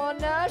on,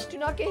 Nash. Do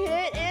not get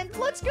hit. And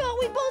let's go.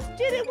 We both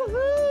did it.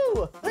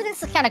 Woohoo! Ooh,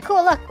 this is kind of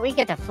cool. Look, we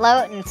get to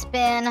float and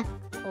spin.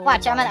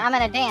 Watch, I'm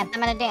gonna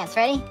dance.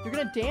 Ready? You're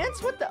gonna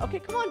dance? What the? Okay,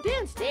 come on,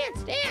 dance.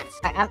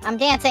 I'm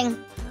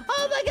dancing.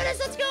 Oh my goodness,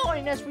 let's go. All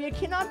right, Ness, we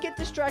cannot get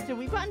distracted.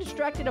 We've gotten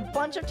distracted a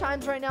bunch of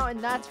times right now,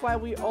 and that's why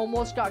we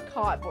almost got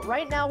caught. But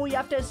right now, we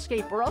have to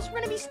escape, or else we're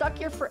going to be stuck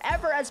here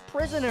forever as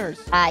prisoners.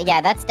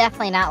 Yeah, that's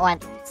definitely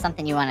not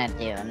something you want to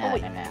do. No,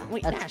 no.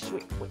 Wait, Nash,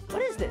 wait,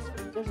 what is this?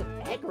 There's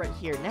an egg right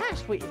here.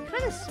 Nash, wait, it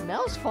kind of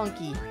smells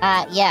funky.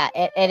 Yeah,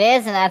 it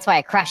is, and that's why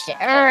I crushed it.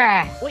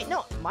 Urgh. Wait,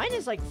 no, mine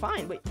is like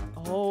fine. Wait,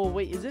 oh,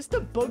 wait, is this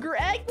the booger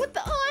egg? What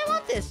the? Oh, I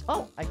want this.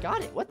 Oh, I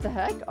got it. What the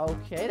heck?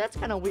 Okay, that's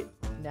kind of weird.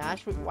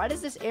 Nash, wait, why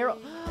does this arrow...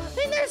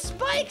 And there's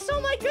spikes!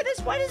 Oh my goodness,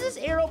 why does this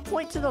arrow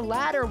point to the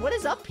ladder? What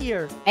is up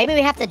here? Maybe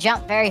we have to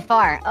jump very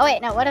far. Oh,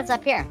 wait, no, what is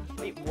up here?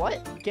 Wait,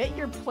 what? Get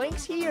your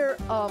planks here.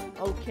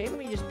 Okay, let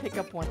me just pick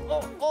up one.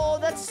 Oh,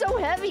 that's so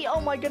heavy.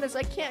 Oh my goodness,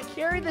 I can't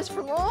carry this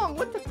for long.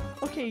 What the...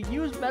 Okay,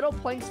 use metal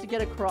planks to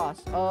get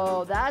across.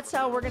 Oh, that's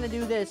how we're gonna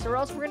do this, or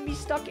else we're gonna be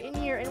stuck in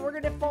here and we're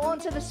gonna fall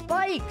into the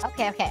spikes.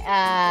 Okay.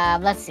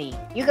 Let's see.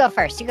 You go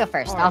first.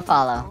 Right. I'll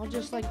follow. I'll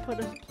just, like, put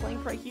a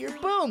plank right here.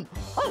 Boom!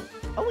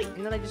 Oh, wait,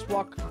 and then I just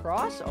walk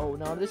across? Oh,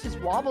 no, this is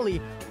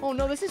wobbly. Oh,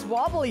 no, this is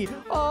wobbly.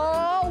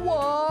 Oh,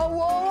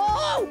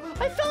 whoa.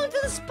 I fell into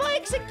the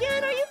spikes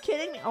again. Are you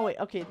kidding me? Oh, wait,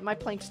 okay, my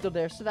plank's still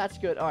there, so that's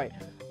good. All right,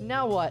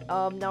 now what?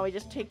 Now I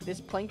just take this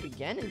plank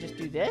again and just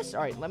do this.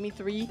 All right, let me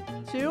 3,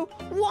 2,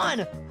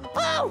 1.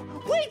 Oh,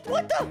 wait,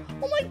 what the?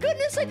 Oh, my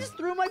goodness, I just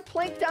threw my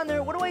plank down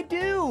there. What do I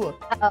do?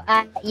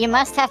 You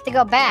must have to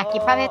go back.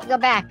 You probably have to go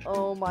back.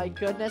 Oh, my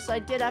goodness, I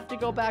did have to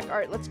go back. All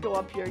right, let's go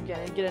up here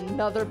again and get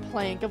another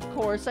plank. Of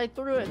course, I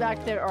threw it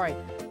back there. All right,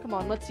 come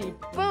on, let's see.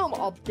 Boom,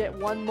 I'll get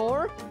one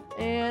more.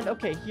 And,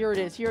 okay, here it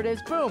is.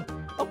 Boom.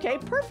 Okay,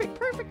 perfect.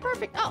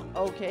 Oh,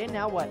 okay,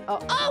 now what?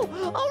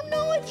 Oh,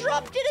 no, I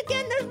dropped it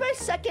again. There's my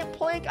second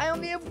plank. I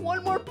only have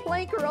one more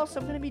plank or else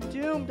I'm going to be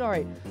doomed. All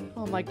right.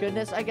 Oh, my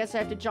goodness. I guess I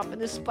have to jump in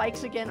the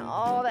spikes again.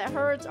 Oh, that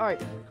hurts. All right,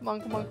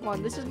 come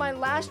on. This is my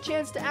last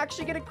chance to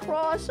actually get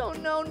across. Oh,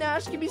 no,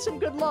 Nash, give me some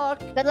good luck.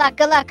 Good luck,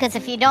 because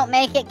if you don't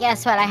make it,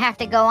 guess what? I have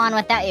to go on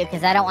without you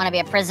because I don't want to be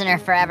a prisoner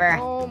forever.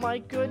 Oh, my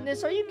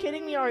goodness. Are you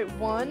kidding me? All right,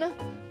 1.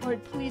 All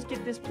right, please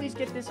get this.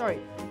 All right,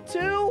 2.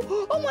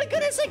 Oh, my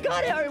goodness, I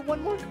got it. All right,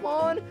 1 more.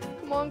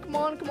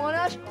 Come on,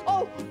 Ash.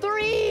 Oh,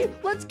 3.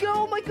 Let's go.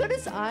 Oh, my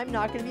goodness. I'm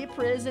not going to be a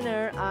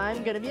prisoner.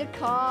 I'm going to be a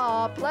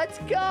cop. Let's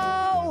go.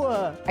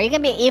 Are you going to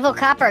be an evil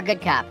cop or a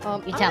good cop?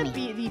 You tell me. I'm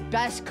going to be the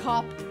best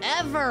cop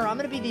ever. I'm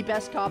going to be the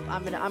best cop.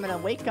 I'm going to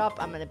wake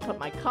up. I'm going to put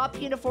my cop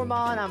uniform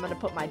on. I'm going to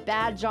put my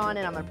badge on,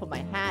 and I'm going to put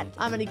my hat.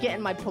 I'm going to get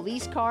in my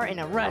police car and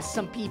arrest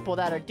some people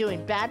that are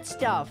doing bad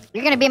stuff.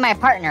 You're going to be my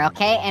partner,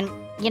 okay? And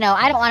you know,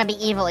 I don't want to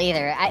be evil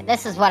either.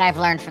 This is what I've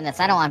learned from this.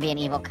 I don't want to be an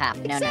evil cop.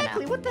 No.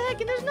 Exactly. What the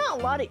heck? And there's not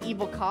a lot of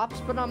evil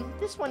cops, but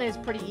this one is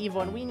pretty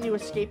evil, and we need to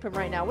escape him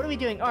right now. What are we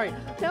doing? All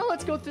right, now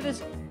let's go through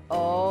this.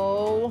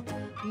 Oh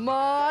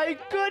my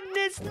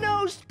goodness!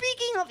 No.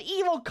 Speaking of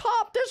evil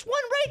cop, there's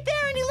one right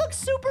there, and he looks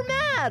super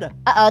mad.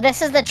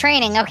 This is the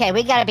training. Okay,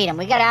 we gotta beat him.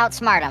 We gotta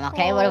outsmart him.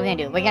 Okay, what are we gonna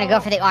do? We're gonna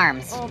go for the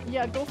arms.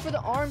 Yeah, go for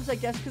the arms, I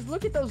guess. Cause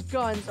look at those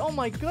guns. Oh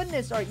my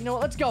goodness! All right, you know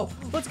what? Let's go.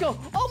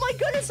 Oh my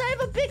goodness! I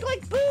have a big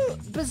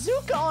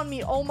bazooka on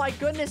me. Oh my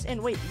goodness!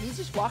 And wait, he's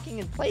just walking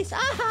in place.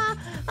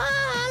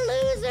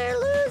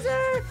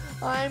 Loser!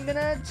 I'm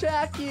gonna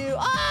attack you.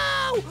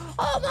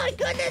 Oh my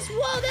goodness!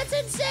 Whoa, that's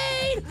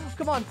insane!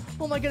 Come on.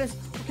 Oh my goodness.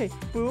 Okay,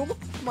 boom.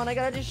 Come on, I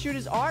gotta just shoot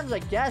his arms, I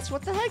guess.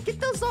 What the heck?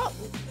 Get those off.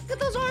 Get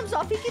those arms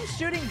off. He keeps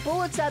shooting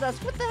bullets at us.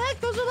 What the heck?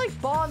 Those are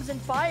like bombs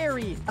and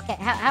fiery. Okay,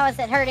 how is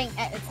it hurting?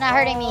 It's not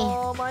hurting me.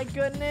 Oh my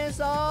goodness.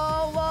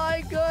 All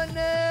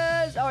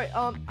right,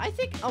 I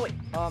think,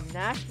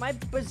 Nash, my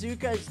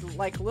bazooka is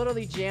like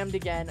literally jammed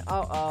again.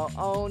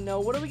 Oh no,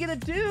 what are we gonna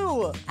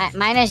do?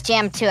 Mine is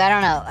jammed too. I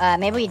don't know.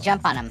 Maybe we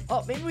jump on him.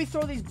 Oh, maybe we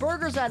throw these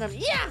burgers at him.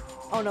 Yeah!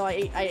 Oh no,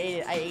 I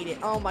ate it.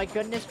 Oh my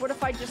goodness, what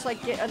if I just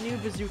like get a new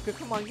bazooka?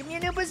 Come on, give me a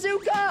new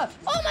bazooka!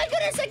 Oh my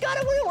goodness, I got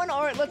a new one!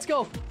 All right, let's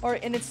go. All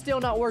right, and it's still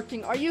not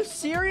working. Are you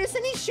serious?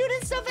 And he's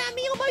shooting stuff at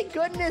me? Oh my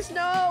goodness,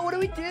 no! What do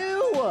we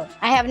do?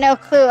 I have no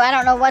clue. I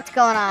don't know what's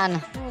going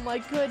on. Oh my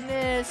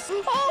goodness.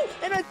 Oh,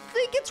 and I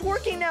think it's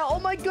working now. Oh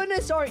my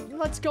goodness. All right,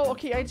 let's go.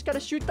 Okay, I just gotta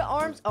shoot the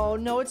arms. Oh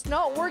no, it's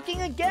not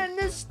working again.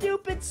 This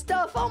stupid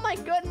stuff. Oh my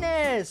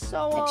goodness.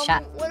 So,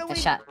 Good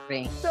shot,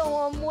 3.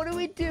 So, what do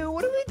we do?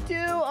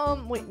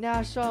 Wait,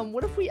 Nash,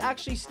 what if we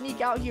actually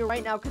sneak out here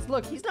right now? Because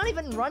look, he's not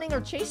even running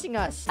or chasing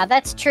us.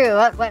 That's true.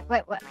 What?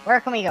 Where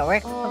can we go?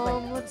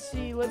 Let's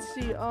see.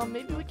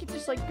 Maybe we could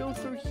just like go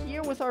through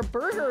here with our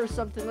burger or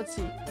something. Let's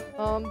see.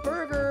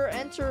 Burger,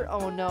 enter.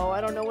 Oh no, I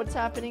don't know what's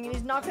happening, and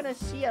he's not gonna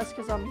see us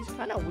because he's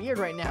kind of weird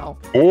right now.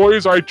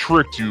 Boys, I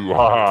tricked you.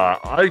 Haha.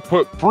 I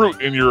put fruit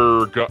in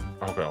your gun.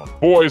 Okay.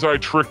 Boys, I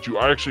tricked you.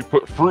 I actually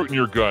put fruit in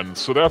your guns,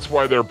 so that's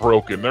why they're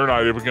broken. They're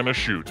not even gonna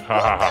shoot. Ha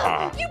ha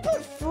ha. You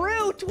put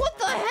fruit? What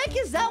the heck?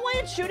 Is that why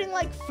it's shooting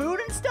like food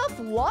and stuff?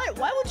 What?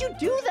 Why would you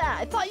do that?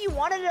 I thought you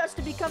wanted us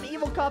to become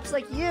evil cops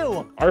like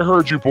you. I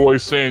heard you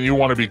boys saying you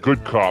want to be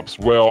good cops.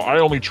 Well, I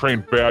only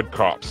train bad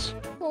cops.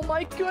 Oh Oh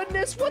my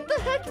goodness, what the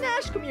heck,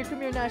 Nash? Come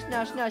here,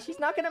 Nash. He's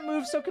not gonna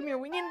move, so come here.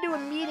 We need to do a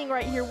meeting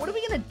right here. What are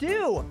we gonna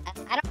do?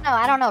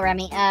 I don't know,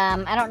 Remy.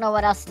 I don't know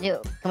what else to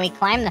do. Can we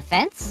climb the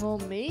fence? Well,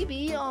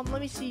 maybe. Let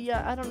me see.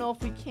 I don't know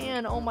if we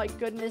can. Oh my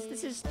goodness,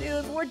 this is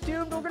doomed. We're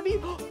doomed. We're gonna be.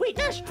 Wait,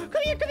 Nash,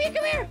 come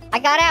here. I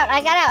got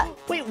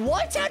out. Wait,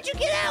 what? How'd you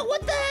get out?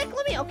 What the heck?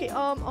 Let me. Okay.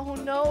 Oh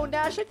no,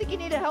 Nash. I think you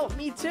need to help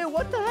me too.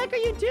 What the heck are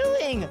you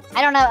doing?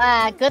 I don't know.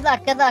 Good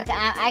luck.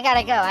 I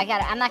gotta go.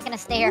 I'm not gonna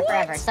stay here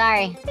forever.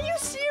 Sorry. Are you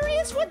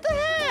serious? What the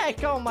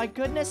heck? Oh my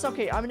goodness.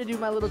 Okay, I'm gonna do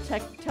my little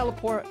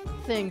teleport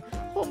thing.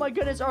 Oh my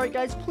goodness. All right,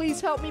 guys,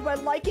 please help me by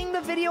liking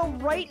the video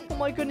right. Oh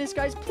my goodness,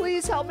 guys,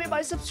 please help me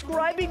by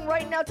subscribing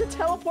right now to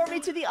teleport me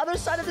to the other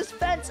side of this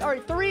fence. All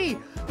right, 3,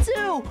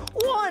 2,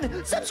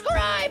 1,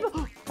 subscribe.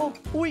 Oh,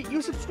 wait,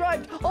 you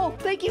subscribed. Oh,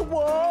 thank you.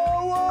 Whoa.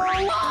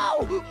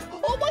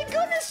 Oh my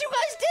goodness, you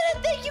guys did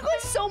it. Thank you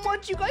guys so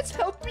much. You guys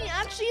helped me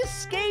actually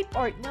escape.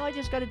 All right, now I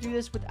just got to do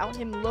this without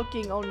him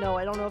looking. Oh no,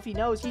 I don't know if he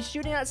knows. He's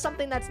shooting at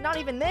something that's not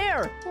even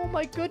there. Oh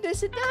my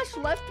goodness, and Dash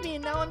left me,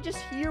 and now I'm just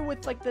here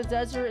with like the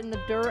desert and the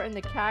dirt and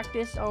the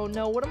cactus. Oh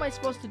no, what am I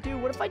supposed to do?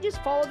 What if I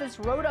just follow this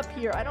road up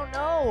here? I don't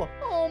know.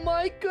 Oh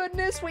my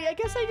goodness. Wait, I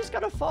guess I just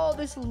gotta follow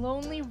this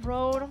lonely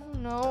road. Oh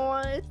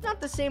no, it's not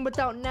the same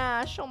without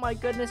Nash. Oh my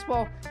goodness.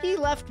 Well, he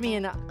left me,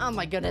 and oh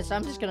my goodness,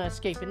 I'm just gonna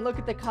escape. And look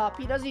at the cop.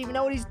 He doesn't even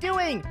know what he's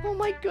doing. Oh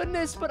my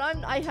goodness, but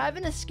I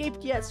haven't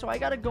escaped yet, so I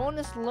gotta go on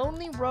this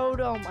lonely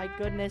road. Oh my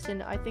goodness,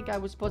 and I think I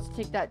was supposed to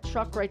take that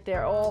truck right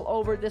there all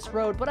over this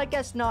road, but I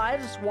guess not. I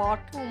just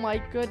walked. Oh my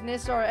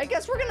goodness. All right, I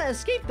guess we're gonna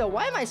escape though.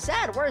 Why am I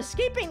sad? We're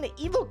escaping the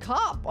evil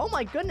cop. Oh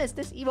my goodness,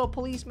 this evil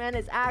policeman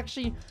is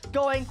actually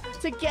going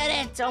to get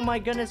it. Oh my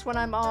goodness, when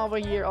I'm over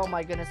here. Oh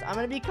my goodness, I'm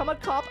gonna become a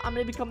cop. I'm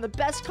gonna become the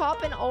best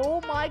cop, and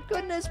oh my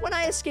goodness, when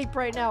I escape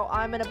right now,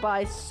 I'm gonna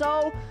buy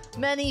so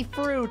many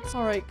fruits.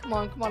 All right, come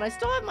on. I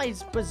still have my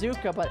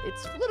bazooka, but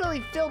it's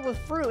literally filled with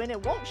fruit, and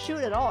it won't shoot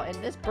at all. And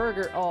this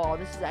burger, oh,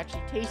 this is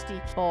actually tasty.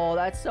 Oh,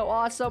 that's so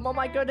awesome. Oh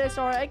my goodness.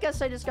 All right, I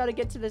guess I just gotta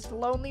get to this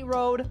lonely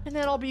road, and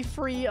then I'll be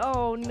free.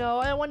 Oh no,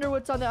 I wonder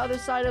what's on the other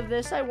side of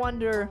this. I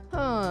wonder.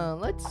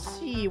 Let's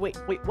see. Wait,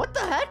 what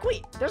the heck?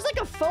 Wait, there's like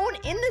a phone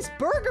in this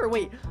burger.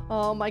 Wait,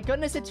 oh my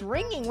goodness, it's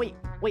ringing. Wait,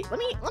 let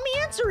me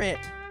answer it.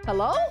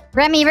 Hello?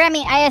 Remy,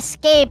 I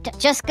escaped.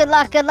 Just good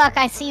luck.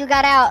 I see you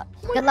got out.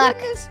 Good luck.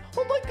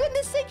 Oh my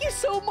goodness, thank you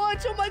so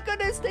much. Oh my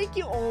goodness, thank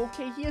you. Oh,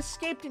 okay, he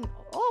escaped and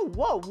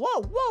whoa,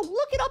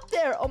 look it up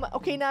there. Oh my,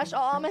 okay, Nash,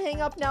 I'm gonna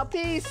hang up now,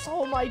 peace.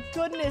 Oh my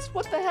goodness,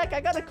 what the heck? I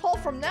got a call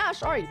from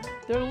Nash. All right,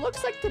 there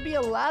looks like to be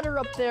a ladder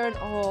up there, and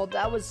oh,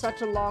 that was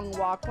such a long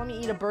walk. Let me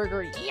eat a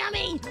burger.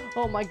 Yummy.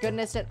 Oh my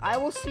goodness, and I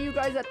will see you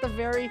guys at the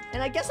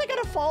and I guess I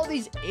gotta follow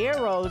these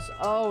arrows.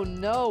 Oh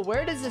no,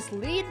 where does this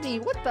lead me?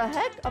 What the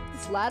heck? Up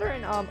this ladder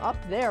and up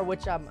there,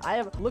 which I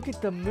have. Look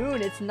at the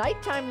moon. It's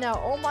nighttime now.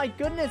 Oh my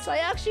goodness, I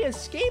actually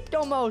escaped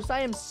almost. I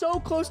am so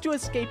close to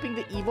escaping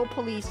the evil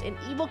police and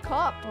evil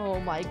cop. Oh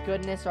my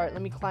goodness. All right,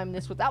 let me climb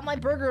this without my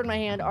burger in my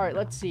hand. All right,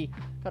 let's see.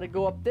 Gotta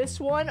go up this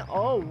one.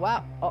 Oh,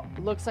 wow. Oh,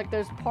 looks like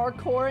there's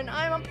parkour, and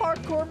I'm a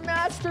parkour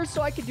master,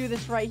 so I can do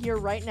this right here,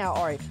 right now.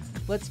 All right,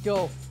 let's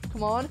go.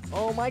 Come on.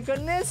 Oh my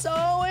goodness.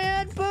 Oh,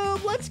 and boom.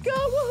 Let's go.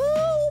 Woohoo.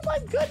 Oh my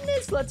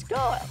goodness. Let's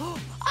go.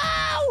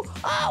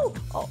 Ow.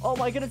 Oh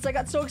my goodness. I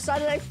got so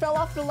excited I fell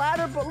off the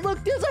ladder. But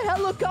look, there's a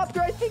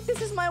helicopter. I think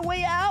this is my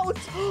way out.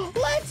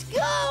 Let's go.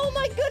 Oh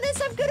my goodness.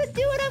 I'm gonna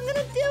do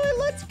it.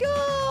 Let's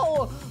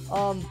go.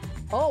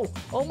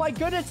 Oh my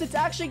goodness. It's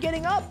actually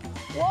getting up.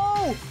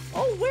 Whoa.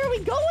 Oh, where are we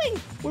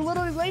going? We're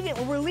literally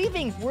leaving. We're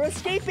leaving. We're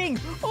escaping.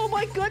 Oh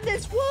my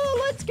goodness.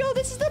 Whoa, let's go.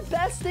 This is the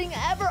best thing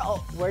ever.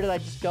 Oh, where did I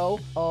just go?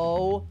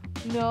 Oh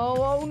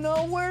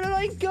no. Where did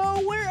I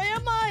go? Where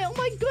am I? Oh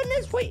my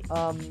goodness. Wait,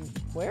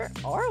 where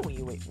are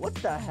we? Wait, what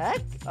the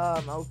heck?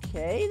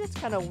 Okay, that's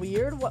kind of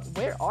weird.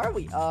 Where are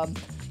we?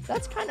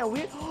 That's kind of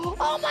weird.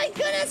 Oh my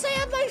goodness, I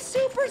have my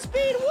super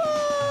speed.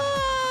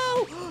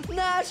 Whoa!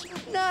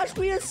 Nash,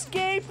 we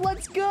escaped.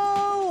 Let's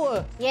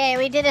go. Yeah,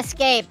 we did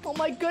escape. Oh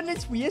my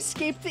goodness, we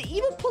escaped the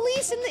evil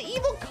police and the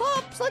evil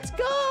cops. Let's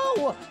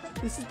go.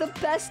 This is the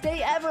best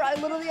day ever. I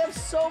literally have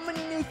so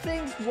many new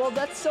things. Whoa,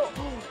 that's so...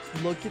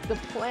 look at the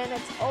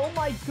planets. Oh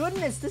my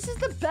goodness, this is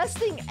the best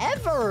thing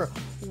ever.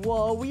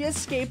 Whoa, we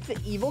escaped the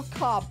evil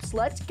cops.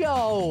 Let's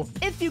go.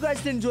 If you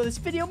guys did enjoy this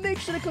video, make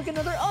sure to click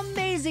another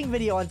amazing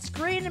video on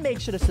screen and make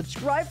sure to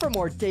subscribe for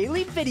more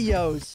daily videos.